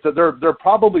that they're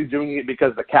probably doing it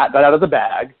because the cat got out of the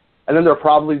bag, and then they're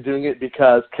probably doing it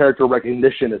because character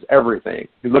recognition is everything.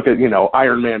 You look at,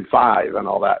 Iron Man 5 and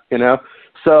all that,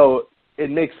 So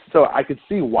so I could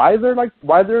see why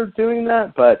they're doing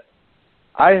that, but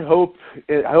I hope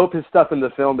his stuff in the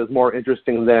film is more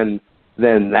interesting than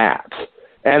that.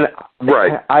 And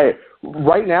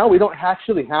right now we don't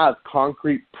actually have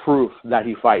concrete proof that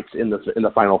he fights in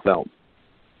the final film.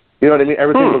 You know what I mean?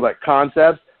 Everything was like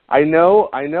concepts. I know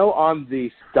on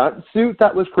the stunt suit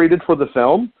that was created for the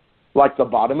film, like the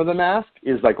bottom of the mask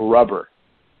is like rubber.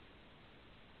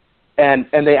 And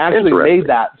they actually made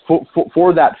that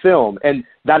for that film, and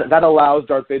that allows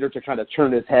Darth Vader to kind of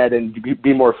turn his head and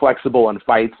be more flexible in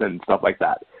fights and stuff like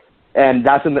that. And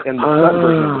that's in the stunt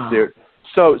version of the suit.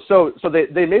 So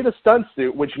they made a stunt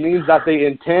suit, which means that they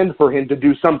intend for him to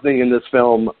do something in this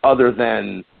film other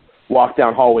than walk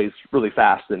down hallways really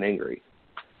fast and angry.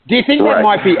 Do you think that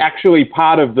might be actually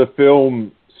part of the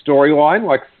film storyline?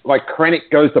 Like Krennic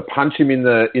goes to punch him in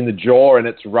the jaw and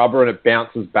it's rubber and it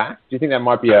bounces back. Do you think that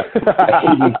might be a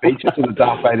hidden feature to the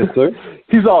Darth Vader suit?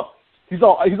 He's all,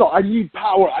 I need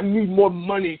power, I need more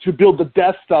money to build the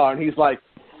Death Star, and he's like,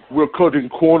 we're cutting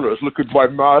corners, look at my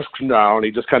mask now, and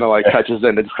he just kind of like catches it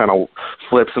and it just kind of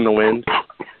flips in the wind.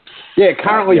 Yeah,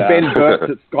 currently Ben Burt's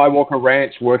at Skywalker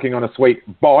Ranch working on a sweet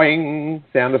boing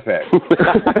sound effect.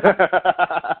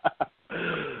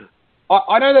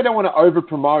 I know they don't want to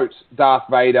over-promote Darth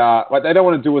Vader. Like, they don't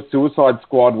want to do a Suicide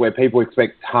Squad where people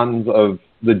expect tons of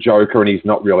the Joker and he's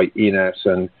not really in it.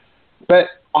 But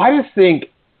I just think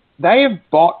they have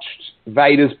botched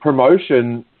Vader's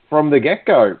promotion from the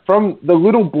get-go. From the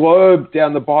little blurb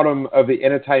down the bottom of the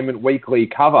Entertainment Weekly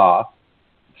cover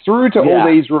through to all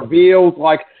these reveals,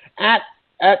 like, at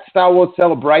Star Wars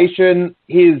Celebration,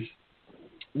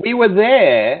 we were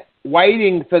there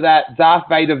waiting for that Darth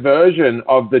Vader version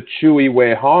of the Chewie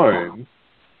We're Home,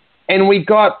 and we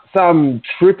got some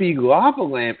trippy lava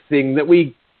lamp thing that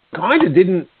we kind of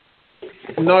didn't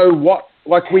know what,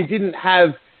 like we didn't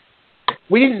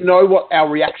know what our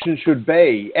reaction should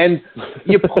be. And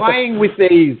you're playing with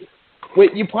these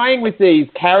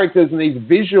characters and these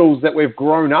visuals that we've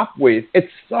grown up with.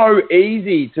 It's so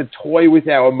easy to toy with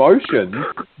our emotions.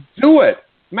 Do it.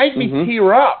 Make me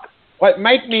tear up. Like,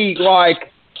 make me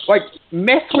like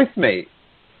mess with me.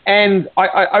 And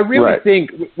I really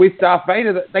think with Darth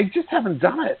Vader that they just haven't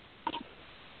done it.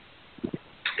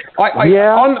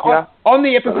 On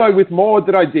the episode with Maud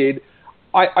that I did,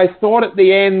 I thought at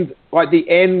the end, like the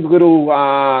end little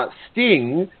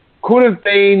sting could have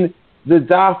been the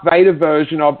Darth Vader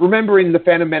version of, remember in the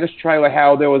Phantom Menace trailer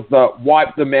how there was the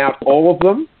wipe them out, all of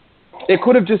them? There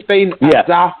could have just been a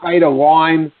Darth Vader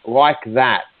line like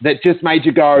that just made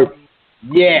you go,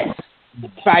 yes,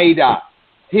 Vader,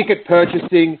 ticket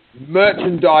purchasing,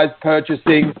 merchandise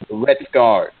purchasing, let's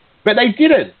go. But they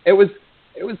didn't. It was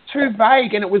too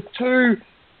vague, and it was too,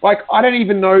 like, I don't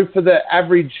even know for the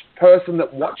average person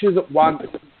that watches it once,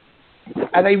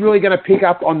 are they really going to pick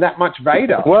up on that much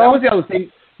Vader? Well, that was the other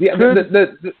thing.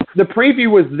 The preview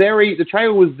was the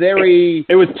trailer was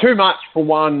it was too much for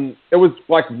one, it was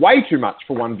like way too much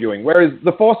for one viewing, whereas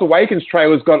the Force Awakens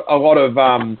trailer's got a lot of,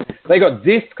 they got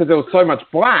this because there was so much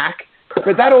black,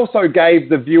 but that also gave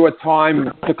the viewer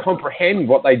time to comprehend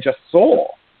what they just saw.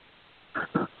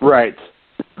 Right.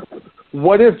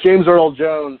 What if James Earl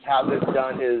Jones hasn't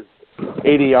done his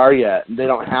ADR yet and they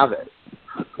don't have it?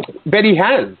 But he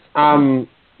has.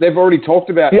 They've already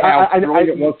talked about how thrilling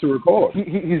it was to record.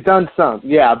 He's done some,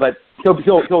 but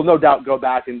he'll no doubt go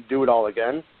back and do it all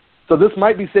again. So this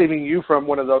might be saving you from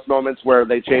one of those moments where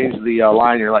they change the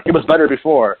line. You're like, it was better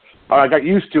before, or I got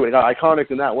used to it. It got iconic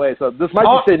in that way. So this might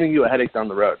be saving you a headache down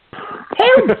the road.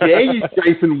 How dare you,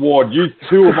 Jason Ward, use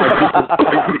two of my people's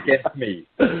points against me.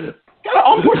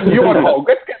 I'm putting you on hold.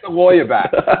 Let's get the lawyer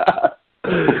back.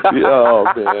 Oh,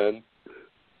 man.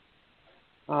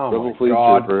 Oh, Rebel my Fleet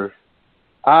God. Trooper.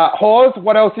 Hawes,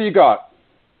 what else have you got?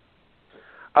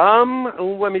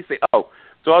 Let me see. Oh,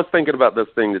 so I was thinking about this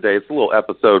thing today. It's a little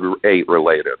episode 8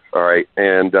 related, all right?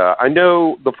 And I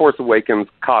know The Force Awakens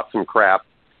caught some crap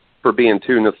for being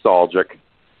too nostalgic,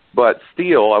 but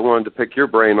Steele, I wanted to pick your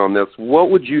brain on this. What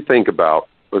would you think about,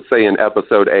 let's say in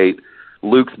episode 8,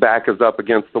 Luke's back is up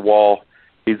against the wall,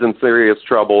 he's in serious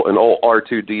trouble, and old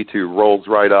R2-D2 rolls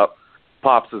right up,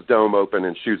 pops his dome open,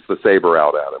 and shoots the saber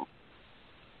out at him?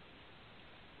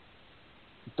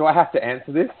 Do I have to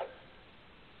answer this?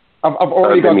 I've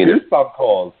already got goosebump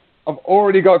calls. I've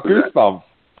already got goosebumps.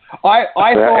 I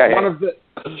thought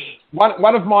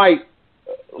one of my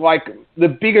the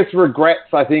biggest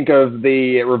regrets, I think, of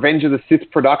the Revenge of the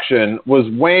Sith production was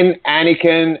when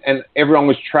Anakin and everyone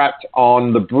was trapped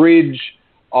on the bridge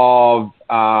of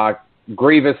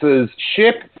Grievous's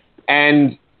ship,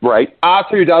 and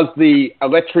R2 does the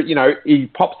electric. He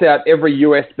pops out every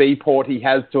USB port he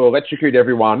has to electrocute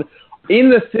everyone.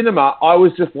 In the cinema, I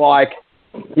was just like,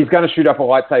 he's going to shoot up a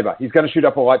lightsaber. He's going to shoot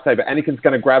up a lightsaber. Anakin's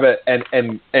going to grab it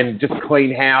and just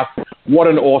clean house. What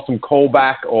an awesome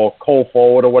callback or call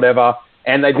forward or whatever.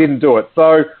 And they didn't do it.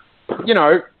 So,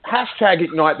 hashtag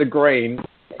ignite the green.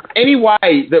 Any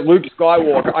way that Luke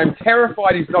Skywalker, I'm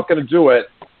terrified he's not going to do it.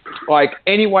 Like,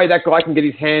 any way that guy can get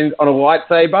his hands on a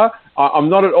lightsaber. I'm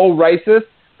not at all racist,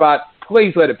 but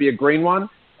please let it be a green one.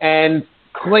 And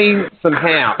clean some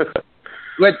house.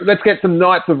 Let's get some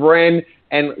Knights of Ren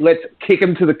and let's kick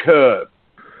him to the curb.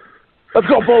 Let's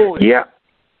go bowling. Yeah.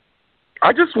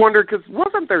 I just wondered, because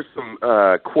wasn't there some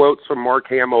quotes from Mark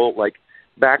Hamill, like,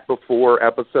 back before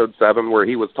Episode 7, where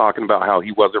he was talking about how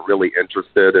he wasn't really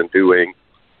interested in doing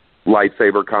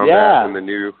lightsaber combat in the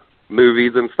new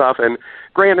movies and stuff? And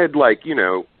granted,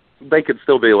 they could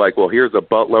still be like, well, here's a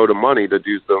buttload of money to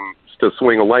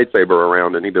swing a lightsaber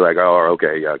around, and he'd be like, oh,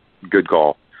 okay, yeah, good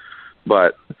call.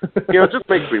 But, it just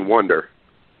makes me wonder.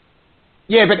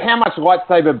 Yeah, but how much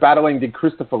lightsaber battling did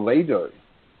Christopher Lee do?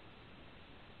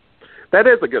 That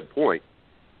is a good point.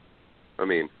 I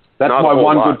mean, that's not my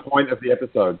one lot. good point of the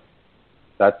episode.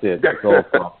 That's it. That's all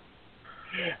from.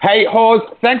 Hey, Hawes,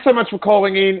 thanks so much for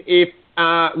calling in. If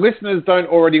listeners don't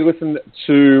already listen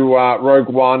to Rogue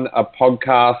One, a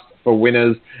podcast for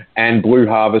winners, and Blue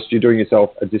Harvest, you're doing yourself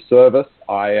a disservice.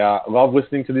 I love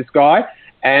listening to this guy.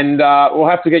 And we'll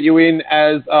have to get you in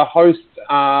as a host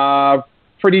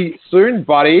pretty soon,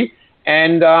 buddy.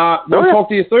 And we'll talk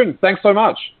to you soon. Thanks so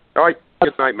much. All right.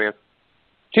 Good night, man.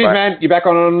 Cheers, Bye. man. You're back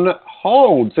on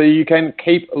hold, so you can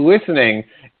keep listening.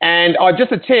 And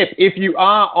just a tip, if you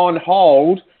are on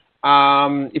hold,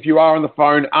 if you are on the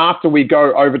phone, after we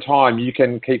go over time, you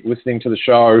can keep listening to the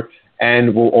show,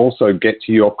 and we'll also get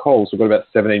to your calls. We've got about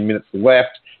 17 minutes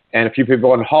left. And a few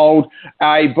people on hold.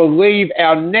 I believe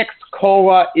our next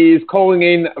caller is calling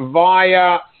in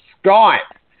via Skype.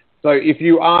 So if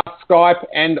you are Skype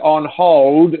and on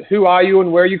hold, who are you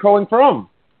and where are you calling from?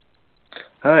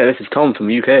 Hi, this is Tom from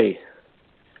UK.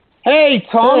 Hey,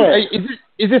 Tom. Hey.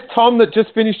 Is this Tom that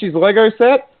just finished his Lego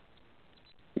set?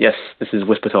 Yes, this is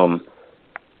Whisper Tom.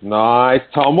 Nice,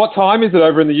 Tom. What time is it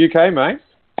over in the UK, mate?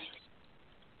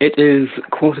 It is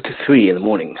 2:45 in the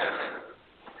morning.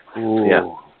 Ooh. Yeah.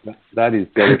 That is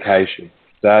dedication.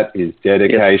 That is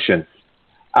dedication.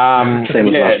 Same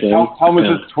as last year. Tom was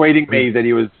just tweeting me that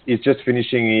he's just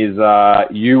finishing his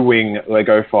U-Wing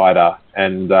Lego fighter.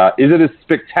 And is it as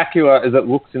spectacular as it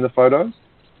looks in the photos?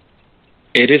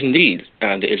 It is indeed,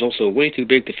 and it is also way too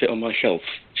big to fit on my shelf,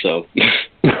 so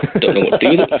don't know what to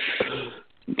do with it.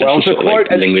 Well, to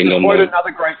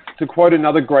quote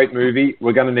another great movie,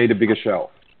 we're going to need a bigger shelf.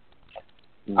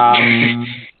 Do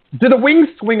the wings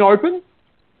swing open?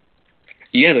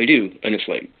 Yeah, they do, and it's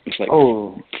like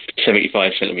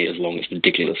 75 centimeters long. It's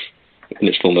ridiculous in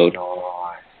its full mode.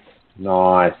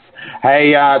 Nice.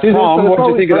 Hey, Tom, what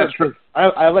do you think of that trip?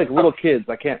 I have little kids.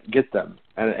 I can't get them,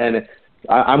 and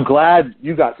I'm glad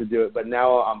you got to do it, but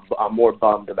now I'm more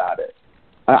bummed about it.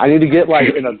 I need to get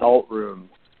an adult room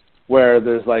where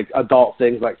there's adult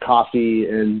things like coffee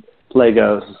and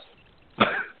Legos,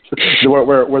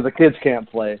 where the kids can't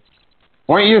play.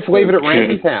 Why don't you just leave it at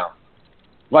Randy's house?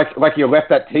 Like you left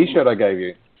that T-shirt I gave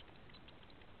you.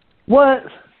 What?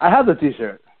 I have the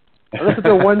T-shirt. I left it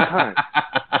there one time.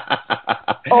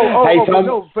 Hey, Tom.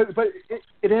 No, but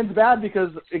it ends bad because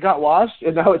it got washed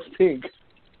and now it's pink.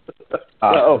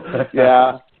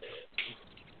 Yeah.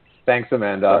 Thanks,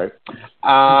 Amanda.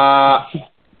 Tom,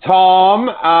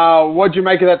 what'd you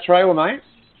make of that trailer, mate?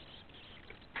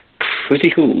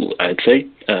 Pretty cool, I'd say.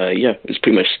 Yeah, it's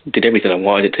pretty much did everything I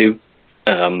wanted it to.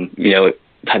 It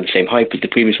had the same hype as the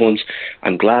previous ones.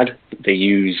 I'm glad they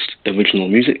used original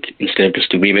music instead of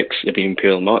just a remix of the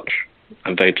Imperial March.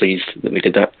 I'm very pleased that they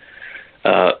did that.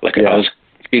 I was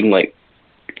feeling like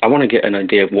I want to get an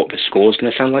idea of what the score is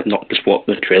going to sound like, not just what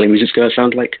the trailer music's going to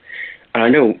sound like. And I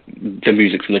know the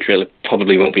music from the trailer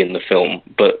probably won't be in the film,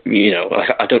 but,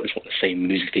 I don't just want the same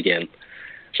music again.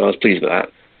 So I was pleased with that.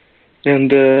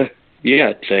 And,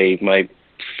 I'd say my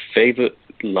favourite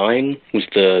line was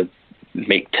the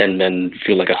make 10 men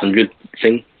feel like 100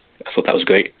 thing. I thought that was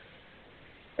great.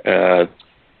 A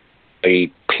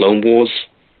Clone Wars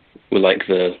were like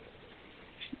the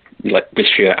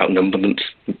sheer outnumberment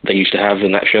they used to have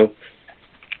in that show.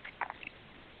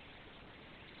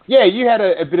 Yeah, you had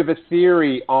a bit of a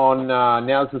theory on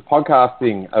Now This Is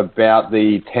Podcasting about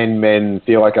the 10 men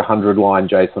feel like 100 line,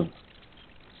 Jason.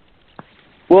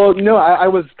 Well, I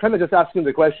was kind of just asking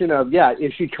the question of,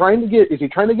 is he trying to get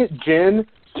Jyn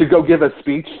to go give a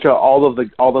speech to all of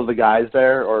the guys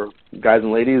there, or guys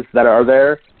and ladies that are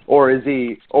there, or is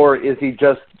he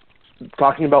just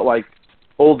talking about like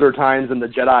older times and the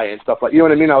Jedi and stuff like, you know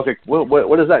what I mean? I was like,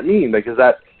 what does that mean? Like, is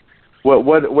that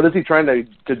what is he trying to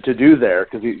do there?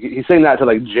 Because he's saying that to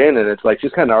like Jyn, and it's like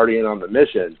she's kind of already in on the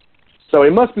mission, so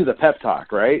it must be the pep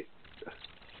talk, right?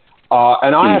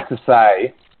 And I have to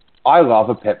say, I love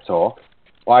a pep talk.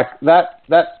 Like that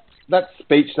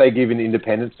speech they give in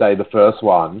Independence Day, the first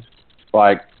one,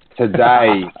 like,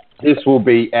 today, this will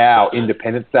be our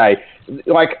Independence Day.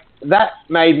 Like, that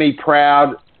made me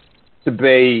proud to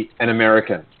be an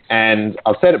American. And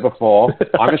I've said it before,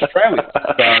 I'm Australian.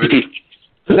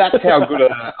 So that's how good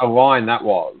a line that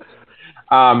was.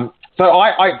 So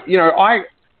I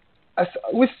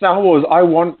with Star Wars, I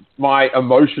want my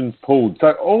emotions pulled.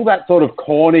 So all that sort of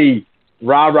corny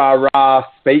rah, rah, rah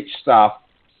speech stuff,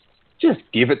 just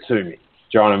give it to me. Do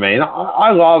you know what I mean?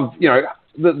 I love,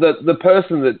 the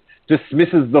person that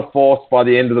dismisses the Force by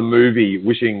the end of the movie,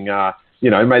 wishing,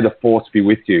 may the Force be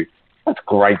with you. That's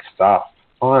great stuff.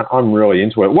 I'm really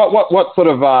into it. What sort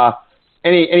of,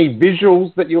 any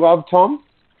visuals that you love, Tom?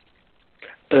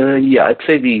 I'd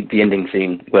say the ending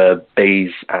scene where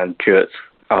Baze and Chirrut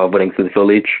are running through the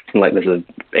foliage, and like there's a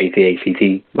AT-ACT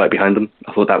right behind them.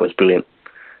 I thought that was brilliant.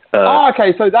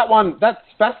 Okay, so that's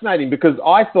fascinating, because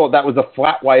I thought that was a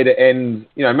flat way to end,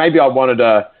 maybe I wanted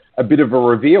a bit of a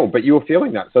reveal, but you were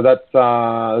feeling that, so that's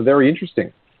very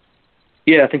interesting.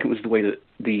 Yeah, I think it was the way that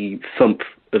the thump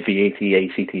of the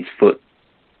AT-ACT's foot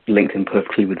linked in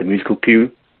perfectly with the musical cue,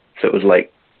 so it was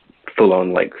like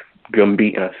full-on like drum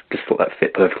beat, and I just thought that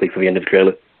fit perfectly for the end of the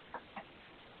trailer.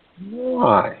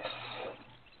 Nice.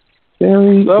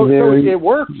 Very. So it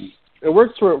works. It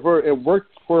works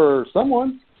for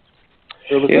someone.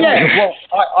 Well,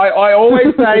 I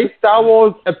always say Star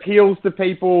Wars appeals to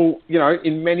people,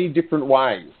 in many different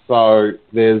ways. So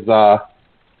there's no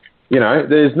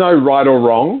right or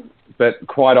wrong, but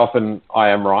quite often I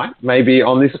am right. Maybe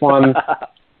on this one,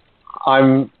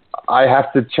 I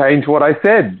have to change what I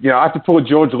said. I have to pull a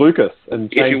George Lucas and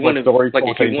change my story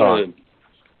 14 times.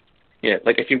 Yeah,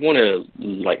 like if you want a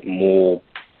more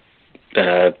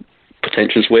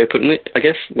pretentious way of putting it, I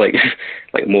guess, like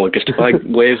more justified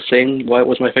way of saying why it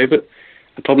was my favourite,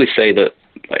 I'd probably say that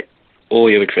like all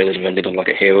the other trailers have ended on like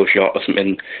a hero shot or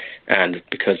something, and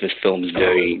because this film is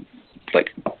very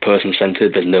like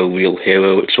person-centered, there's no real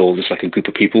hero, it's all just like a group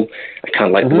of people. I kind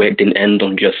of like the way it didn't end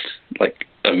on just like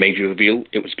a major reveal.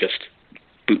 It was just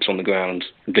boots on the ground.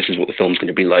 This is what the film's going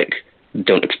to be like.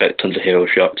 Don't expect tons of hero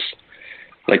shots.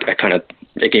 Like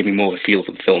it gave me more of a feel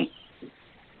for the film.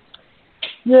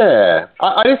 Yeah,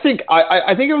 I just think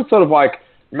I think it was sort of like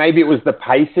maybe it was the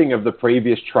pacing of the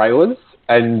previous trailers,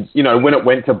 and when it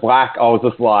went to black, I was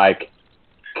just like,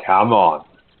 come on,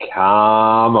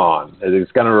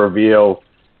 it's going to reveal,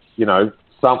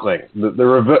 something.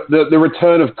 The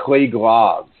return of Cliegg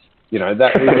Lars,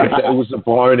 that it was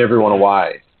blown everyone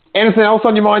away. Anything else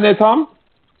on your mind there, Tom?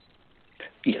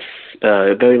 Yes.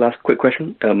 Very last quick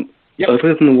question. Yep.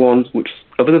 Other than the one which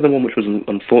was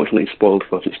unfortunately spoiled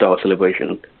for us at Star Wars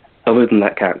Celebration, other than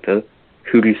that character,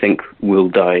 who do you think will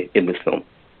die in this film?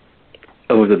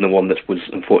 Other than the one that was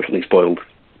unfortunately spoiled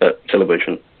at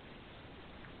Celebration.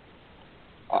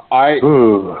 I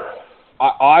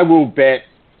will bet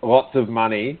lots of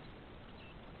money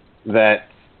that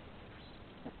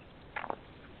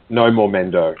no more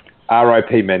Mendo.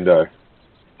 R.I.P. Mendo.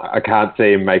 I can't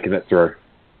see him making it through.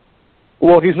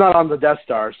 Well, he's not on the Death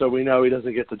Star, so we know he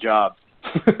doesn't get the job.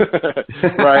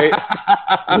 right?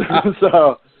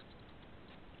 So,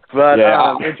 but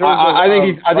yeah, in terms I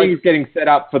think he's getting set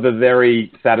up for the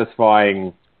very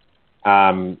satisfying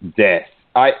death.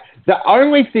 The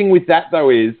only thing with that though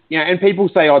is, and people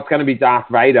say, oh, it's going to be Darth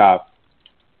Vader.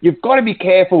 You've got to be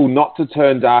careful not to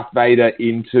turn Darth Vader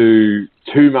into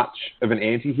too much of an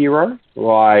anti-hero.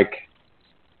 Like,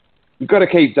 you've got to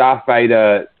keep Darth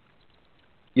Vader,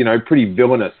 pretty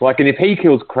villainous. Like, and if he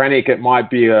kills Krennic, it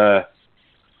might be a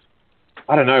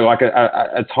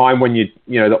time when the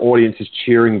audience is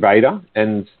cheering Vader.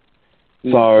 And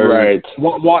so, right.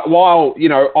 while,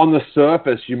 on the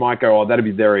surface, you might go, oh, that'd be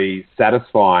very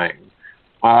satisfying.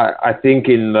 I think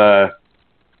in the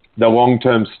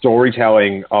long-term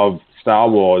storytelling of Star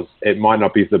Wars, it might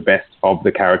not be the best of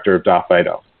the character of Darth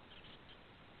Vader.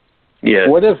 Yeah.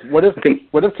 What if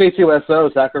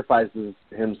K2SO sacrifices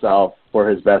himself for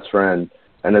his best friend,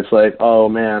 and it's like, oh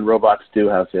man, robots do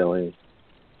have feelings.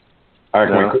 I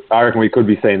reckon we could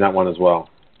be seeing that one as well.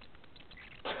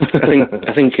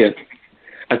 I think that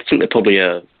probably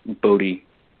Bodhi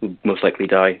would most likely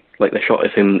die. Like the shot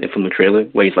of him from the trailer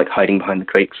where he's like hiding behind the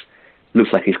crates,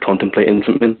 looks like he's contemplating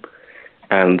something,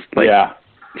 and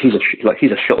he's a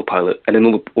shuttle pilot. And in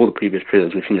all the previous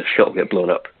trailers, we've seen the shuttle get blown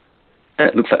up, and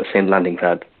it looks like the same landing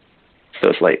pad. So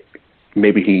it's like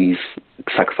maybe he's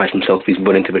sacrificed himself. He's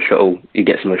run into the shuttle. He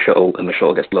gets in the shuttle, and the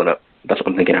shuttle gets blown up. That's what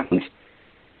I'm thinking happens.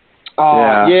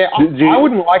 Yeah. I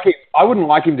wouldn't like it. I wouldn't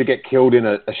like him to get killed in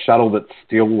a shuttle that's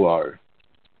still low.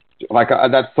 Like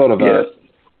that's sort of that's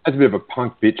a bit of a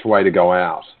punk bitch way to go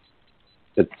out.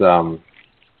 It's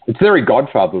very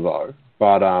Godfather though,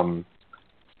 but I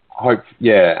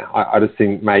just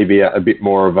think maybe a bit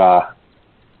more of a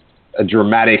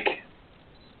dramatic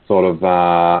sort of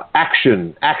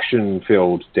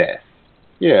action-filled death.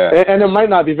 Yeah, and it might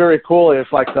not be very cool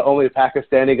if like the only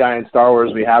Pakistani guy in Star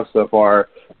Wars we have so far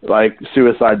like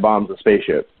suicide bombs a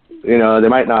spaceship. They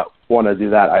might not want to do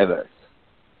that either.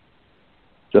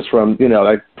 Just from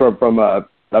that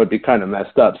would be kind of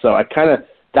messed up. So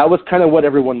that was kind of what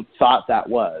everyone thought that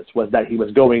was that he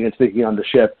was going and sneaking on the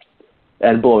ship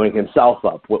and blowing himself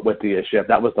up with the ship.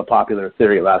 That was the popular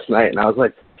theory last night, and I was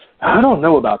like, I don't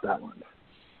know about that one.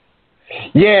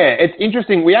 Yeah, it's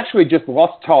interesting. We actually just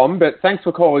lost Tom, but thanks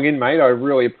for calling in, mate. I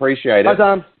really appreciate it. Hi,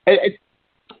 Tom.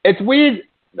 It's weird.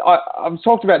 I've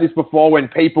talked about this before when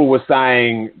people were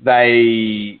saying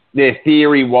their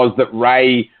theory was that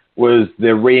Rey was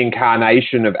the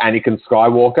reincarnation of Anakin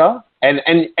Skywalker. And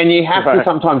you have to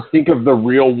sometimes think of the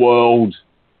real world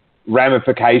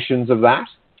ramifications of that.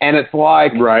 And it's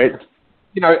like, right.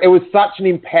 It was such an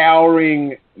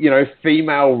empowering,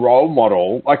 female role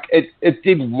model. Like it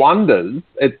did wonders.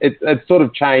 It sort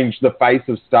of changed the face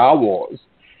of Star Wars.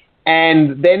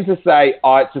 And then to say,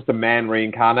 oh, it's just a man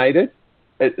reincarnated.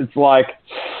 It's like,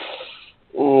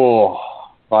 that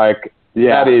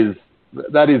is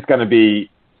going to be,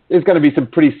 there's going to be some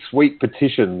pretty sweet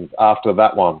petitions after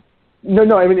that one.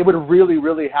 No, I mean, it would really,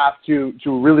 really have to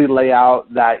really lay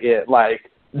out that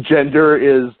gender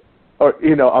is,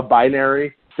 a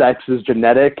binary, sex is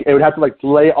genetic. It would have to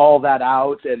lay all that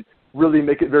out and really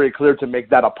make it very clear to make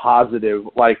that a positive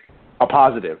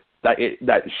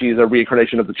that she's a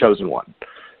reincarnation of the chosen one.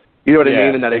 You know what I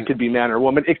mean? And that it could be man or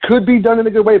woman. It could be done in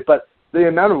a good way, but the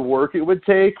amount of work it would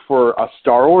take for a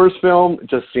Star Wars film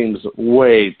just seems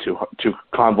way too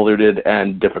convoluted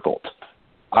and difficult.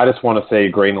 I just want to see a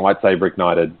green lightsaber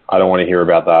ignited. I don't want to hear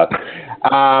about that.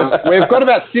 We've got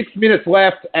about 6 minutes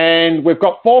left, and we've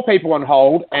got 4 people on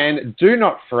hold. And do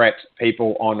not fret,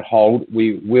 people on hold.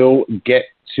 We will get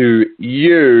to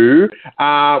you.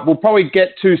 We'll probably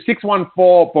get to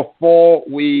 614 before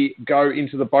we go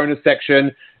into the bonus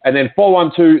section, and then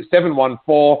 412,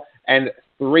 714, and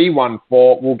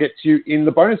 314 will get to you in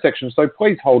the bonus section. So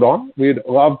please hold on. We'd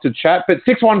love to chat. But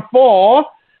 614...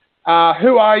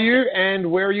 who are you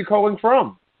and where are you calling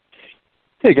from?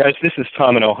 Hey guys, this is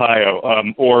Tom in Ohio,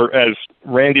 or as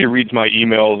Randy reads my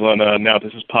emails on Now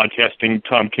This Is Podcasting,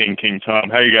 Tom King Tom.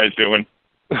 How you guys doing?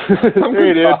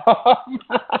 Hey, dude.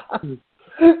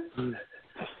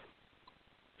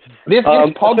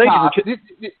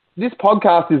 This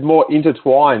podcast is more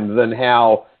intertwined than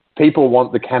how people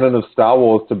want the canon of Star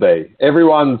Wars to be.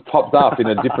 Everyone's popped up in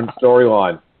a different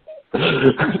storyline.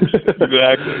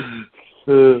 Exactly.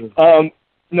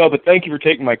 No, but thank you for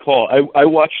taking my call. I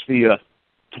watched the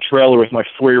trailer with my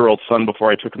 4-year-old son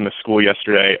before I took him to school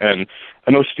yesterday, and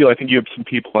I know, Steele, I think you have some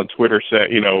people on Twitter say,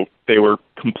 they were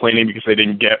complaining because they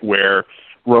didn't get where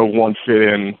Rogue One fit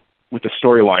in with the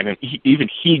storyline, and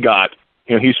he got,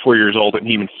 he's 4 years old, and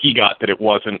even he got that it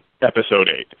wasn't Episode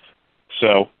 8.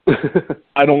 So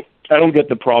I don't don't get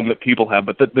the problem that people have,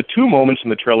 but the two moments in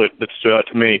the trailer that stood out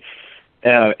to me,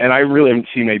 and I really haven't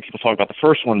seen many people talk about the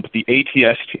first one, but the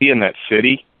ATST in that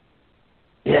city.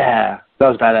 Yeah, that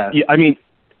was badass. Yeah, I mean,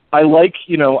 I like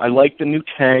the new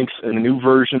tanks and the new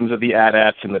versions of the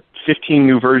AT-ATs and the 15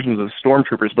 new versions of the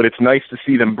Stormtroopers, but it's nice to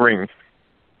see them bring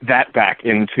that back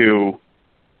into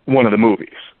one of the movies.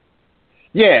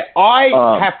 Yeah,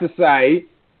 I have to say,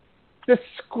 the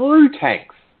screw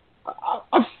tanks.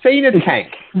 I've seen a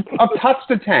tank. I've touched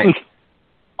a tank.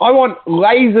 I want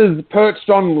lasers perched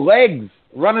on legs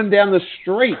running down the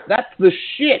street. That's the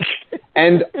shit.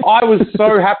 And I was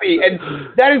so happy. And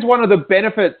that is one of the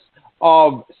benefits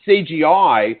of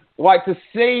CGI, like to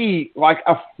see like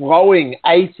a flowing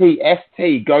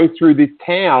AT-ST go through this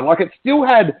town. Like it still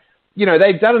had,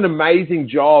 they've done an amazing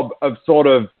job of sort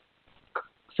of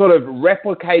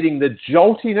replicating the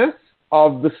joltiness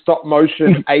of the stop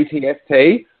motion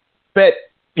AT-ST. But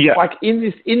like in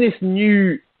this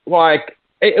new, like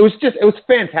it was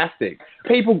fantastic.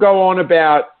 People go on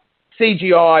about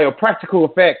CGI or practical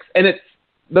effects, and it's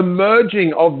the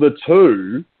merging of the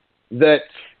two that,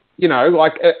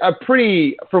 like a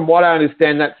pretty, from what I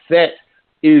understand, that set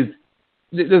is,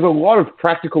 there's a lot of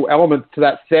practical elements to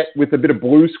that set with a bit of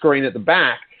blue screen at the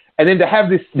back. And then to have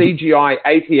this CGI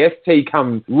AT-ST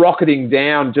come rocketing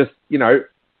down, just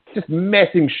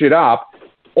messing shit up.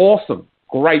 Awesome.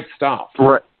 Great stuff.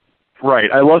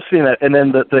 Right. I love seeing that. And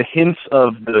then the hints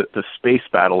of the space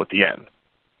battle at the end.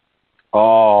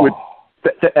 Oh. With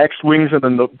the X-Wings and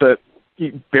then the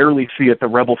you barely see it, the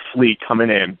Rebel fleet coming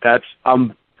in.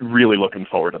 I'm really looking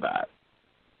forward to that.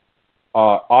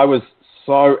 I was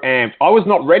so amped. I was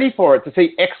not ready for it to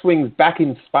see X-Wings back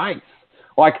in space.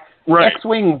 Like,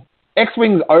 X-Wings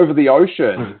over the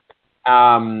ocean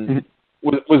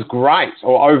was great,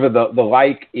 or over the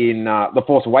lake in The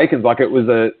Force Awakens. Like, it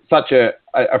was such a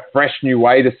fresh new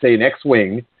way to see an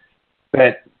X-Wing.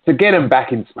 But to get him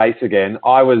back in space again,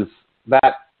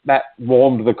 that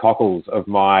warmed the cockles of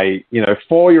my,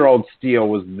 4-year-old Steele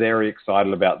was very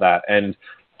excited about that. And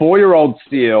 4-year-old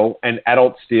Steele and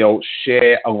adult Steele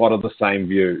share a lot of the same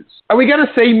views. Are we going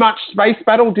to see much space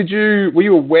battle? Were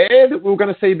you aware that we were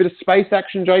going to see a bit of space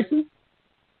action, Jason?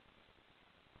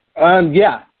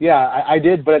 Yeah, I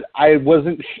did, but I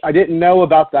didn't know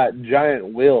about that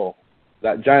giant wheel,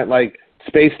 that giant like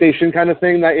space station kind of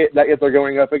thing that they're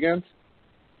going up against.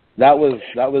 That was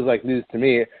like news to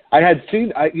me. I had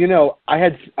seen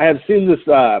seen this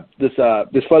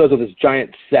photos of this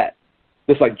giant set,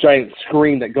 this like giant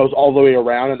screen that goes all the way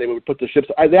around, and they would put the ships.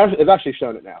 They've actually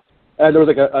shown it now. And there was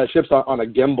like a ships on a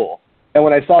gimbal. And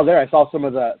when I saw some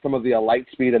of the light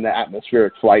speed and the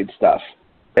atmospheric flight stuff.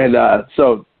 And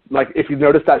so like if you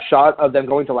notice that shot of them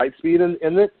going to light speed in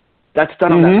it, that's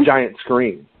done on that giant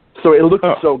screen. So it looks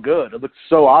so good. It looks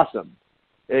so awesome.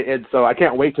 And so I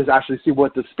can't wait to actually see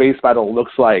what the space battle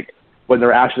looks like when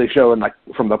they're actually showing like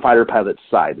from the fighter pilot's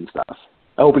side and stuff.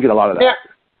 I hope we get a lot of that.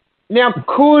 Now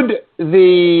could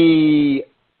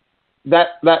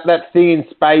that thing in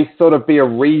space sort of be a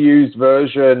reused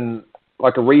version,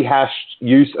 like a rehashed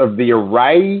use of the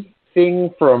array thing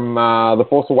from The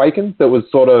Force Awakens that was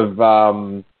sort of,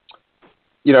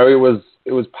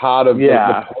 it was part of the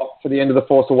plot for the end of The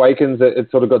Force Awakens.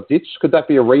 It sort of got ditched. Could that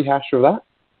be a rehash of that?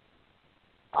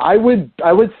 I would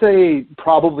say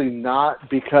probably not,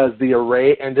 because the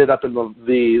array ended up in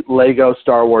the Lego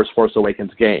Star Wars Force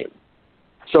Awakens game.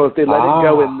 So if they let it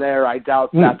go in there, I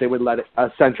doubt that they would let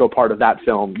a central part of that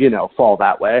film, fall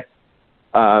that way.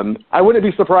 I wouldn't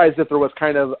be surprised if there was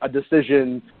kind of a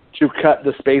decision to cut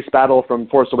the space battle from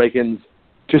Force Awakens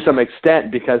to some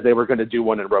extent because they were going to do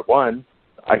one in Rogue One.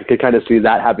 I could kind of see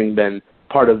that having been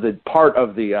part of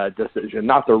the decision,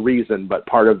 not the reason, but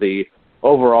part of the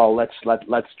overall. Let's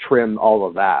trim all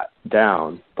of that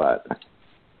down. But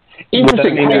would that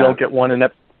mean they don't get one in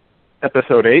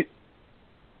Episode 8?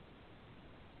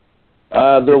 They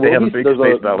have a big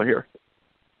space battle here.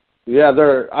 Yeah,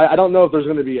 I don't know if there's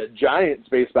going to be a giant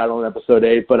space battle in Episode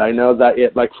 8, but I know that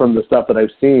from the stuff that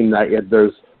I've seen,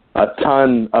 there's a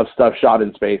ton of stuff shot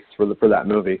in space for that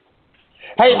movie.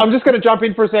 Hey, I'm just going to jump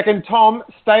in for a second. Tom,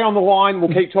 stay on the line.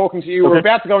 We'll keep talking to you. Okay. We're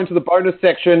about to go into the bonus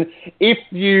section. If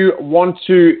you want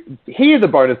to hear the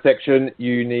bonus section,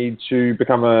 you need to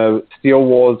become a Steele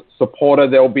Wars supporter.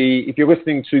 If you're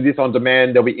listening to this on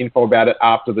demand, there'll be info about it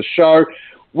after the show.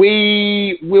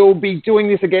 We will be doing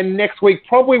this again next week,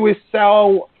 probably with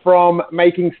Sal from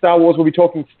Making Star Wars. We'll be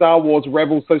talking Star Wars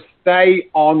Rebels, so stay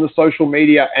on the social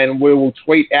media and we will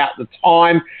tweet out the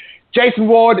time. Jason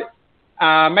Ward,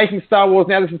 Making Star Wars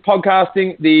Now. This is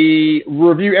podcasting. The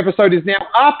review episode is now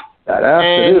up.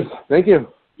 It is. Thank you.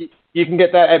 You can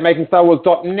get that at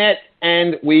makingstarwars.net,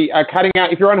 and we are cutting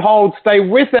out. If you're on hold, stay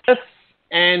with us,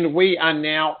 and we are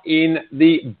now in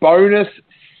the bonus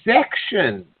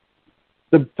section.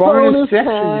 The bonus section,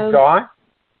 you guys.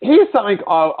 Here's something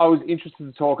I was interested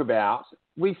to talk about.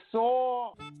 We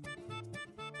saw...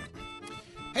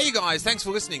 Hey you guys, thanks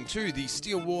for listening to the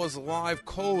Steele Wars live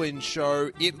call-in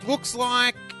show. It looks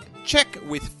like, check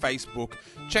with Facebook,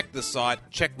 check the site,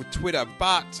 check with Twitter,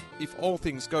 but if all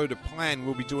things go to plan,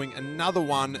 we'll be doing another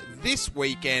one this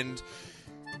weekend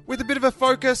with a bit of a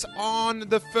focus on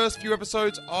the first few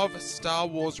episodes of Star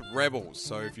Wars Rebels.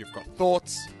 So if you've got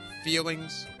thoughts,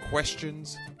 feelings,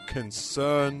 questions,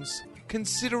 concerns,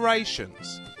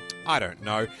 considerations, I don't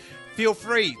know, feel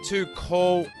free to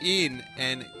call in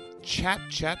and chat.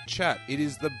 It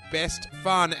is the best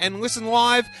fun. And listen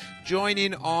live, join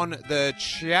in on the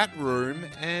chat room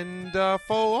and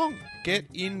follow along. Get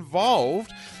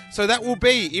involved. So that will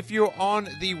be, if you're on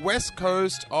the west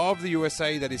coast of the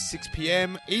USA, that is 6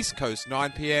 p.m, east coast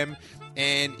 9 p.m,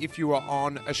 and if you are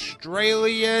on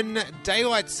Australian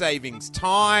Daylight Savings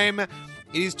Time, it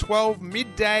is 12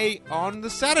 midday on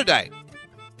the Saturday.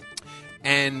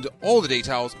 And all the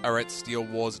details are at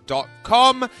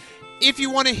steelewars.com. If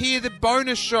you want to hear the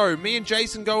bonus show, me and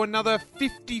Jason go another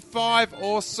 55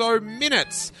 or so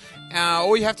minutes.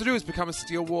 All you have to do is become a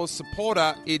Steele Wars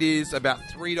supporter. It is about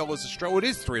 $3 Australian. It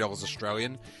is $3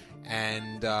 Australian.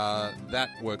 And that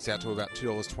works out to about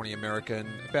 $2.20 American,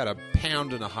 about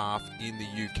 £1.50 in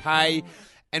the UK.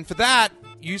 And for that,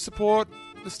 you support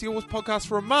the Steele Wars podcast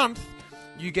for a month.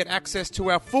 You get access to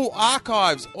our full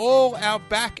archives, all our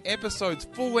back episodes,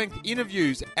 full-length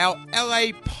interviews, our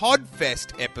LA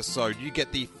Podfest episode. You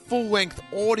get the full-length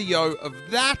audio of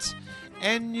that,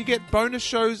 and you get bonus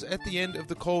shows at the end of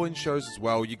the call-in shows as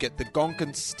well. You get the Gonk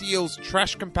and Steele's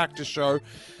Trash Compactor show,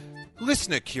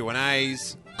 listener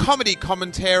Q&As, comedy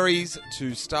commentaries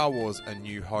to Star Wars A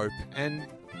New Hope, and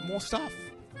more stuff.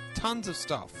 Tons of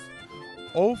stuff.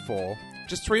 All for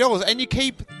just $3, and you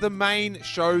keep the main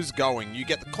shows going. You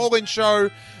get the call-in show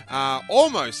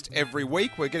almost every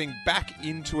week. We're getting back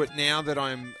into it now that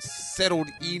I'm settled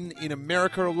in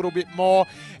America a little bit more.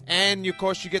 And, of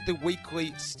course, you get the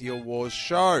weekly Steele Wars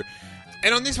show.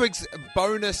 And on this week's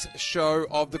bonus show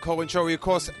of the call-in show, we, of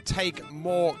course, take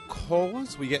more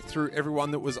calls. We get through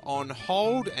everyone that was on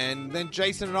hold, and then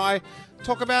Jason and I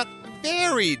talk about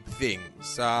varied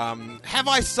things. Have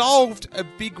I solved a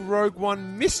big Rogue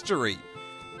One mystery?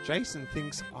 Jason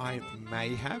thinks I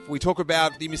may have. We talk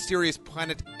about the mysterious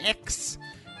planet X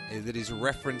that is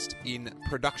referenced in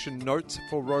production notes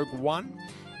for Rogue One.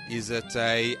 Is it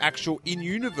a actual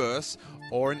in-universe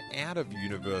or an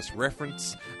out-of-universe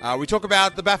reference? We talk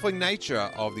about the baffling nature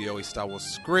of the early Star Wars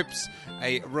scripts,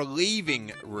 a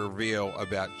relieving reveal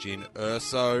about Jyn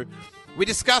Erso. We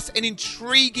discuss an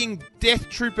intriguing Death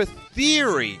Trooper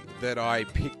theory that I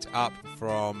picked up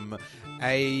from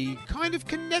a kind of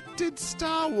connected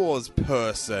Star Wars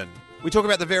person. We talk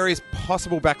about the various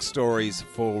possible backstories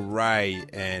for Rey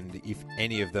and if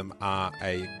any of them are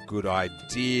a good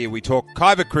idea. We talk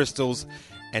Kyber crystals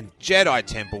and Jedi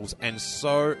temples and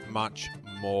so much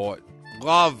more.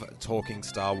 Love talking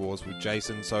Star Wars with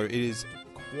Jason, so it is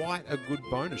quite a good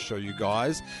bonus show, you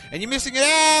guys. And you're missing it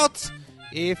out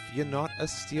if you're not a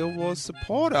Steele Wars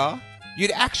supporter.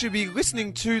 You'd actually be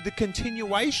listening to the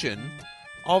continuation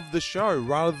of the show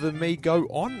rather than me go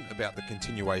on about the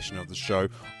continuation of the show,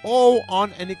 all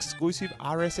on an exclusive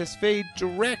RSS feed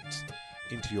direct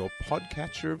into your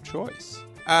podcatcher of choice.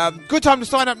 Good time to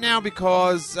sign up now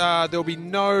because there'll be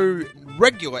no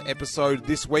regular episode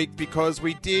this week because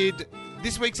we did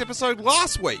this week's episode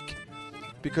last week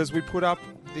because we put up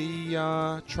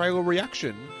the trailer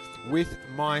reaction with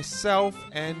myself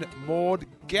and Maud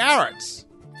Garrett.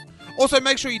 Also,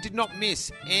 make sure you did not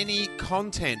miss any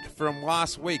content from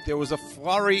last week. There was a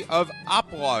flurry of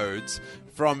uploads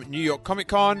from New York Comic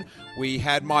Con. We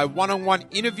had my one-on-one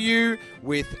interview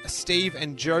with Steve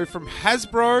and Joe from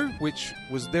Hasbro, which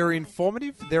was very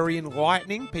informative, very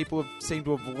enlightening. People have seemed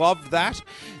to have loved that.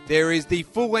 There is the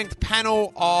full-length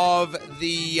panel of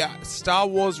the Star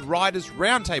Wars Writers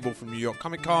Roundtable from New York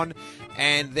Comic Con.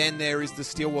 And then there is the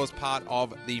Steele Wars part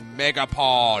of the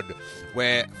Megapod,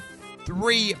 where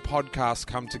 3 podcasts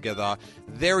come together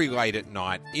very late at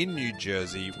night in New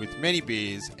Jersey with many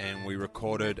beers, and we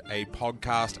recorded a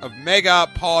podcast of mega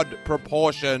pod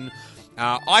proportion.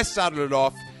 I started it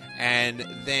off, and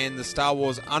then the Star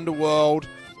Wars Underworld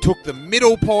took the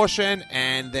middle portion,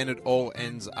 and then it all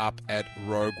ends up at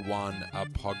Rogue One, a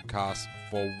podcast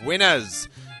for winners.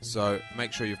 So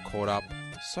make sure you've caught up.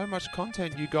 So much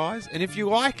content, you guys. And if you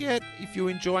like it, if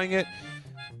you're enjoying it,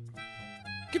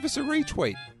 give us a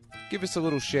retweet. give us a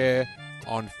little share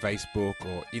on Facebook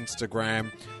or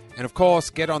Instagram. And of course,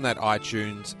 get on that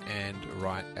iTunes and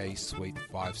write a sweet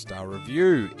 5-star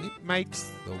review. It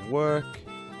makes the work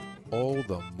all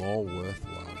the more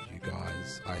worthwhile, you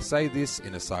guys. I say this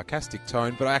in a sarcastic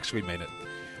tone, but I actually mean it.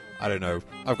 I don't know.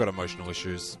 I've got emotional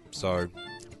issues, so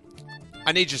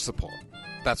I need your support.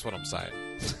 That's what I'm saying.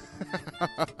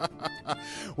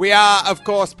 We are, of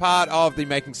course, part of the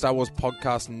Making Star Wars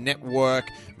podcast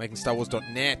network.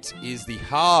 MakingStarWars.net is the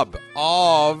hub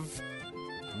of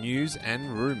news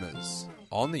and rumors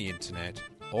on the internet,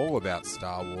 all about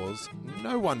Star Wars.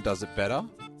 No one does it better.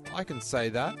 I can say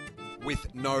that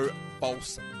with no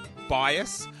false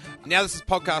bias. Now this is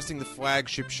Podcasting, the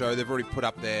flagship show. They've already put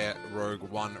up their Rogue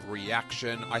One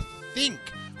reaction. I think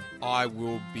I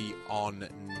will be on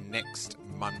next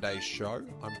Monday's show.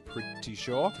 I'm pretty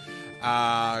sure.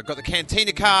 Got the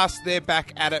Cantina cast. They're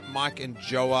back at it. Mike and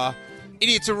Joa.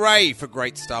 Idiot's Array for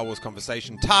great Star Wars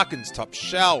conversation. Tarkin's Top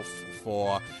Shelf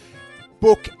for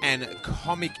book and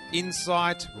comic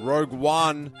insight. Rogue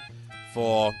One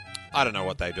for, I don't know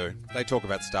what they do. They talk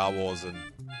about Star Wars and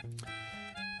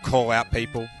call out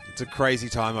people. It's a crazy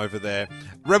time over there.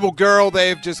 Rebel Girl,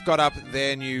 they've just got up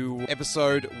their new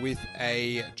episode with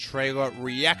a trailer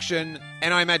reaction.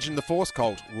 And I imagine the Force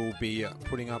Cult will be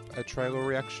putting up a trailer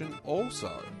reaction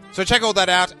also. So check all that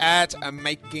out at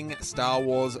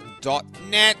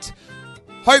MakingStarWars.net.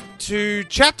 Hope to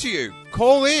chat to you.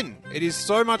 Call in. It is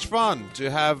so much fun to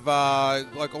have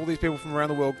like all these people from around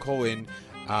the world call in.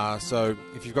 So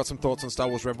if you've got some thoughts on Star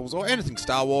Wars Rebels or anything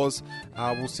Star Wars,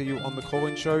 we'll see you on the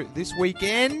call-in show this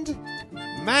weekend.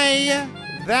 May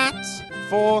that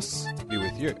Force be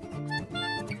with you.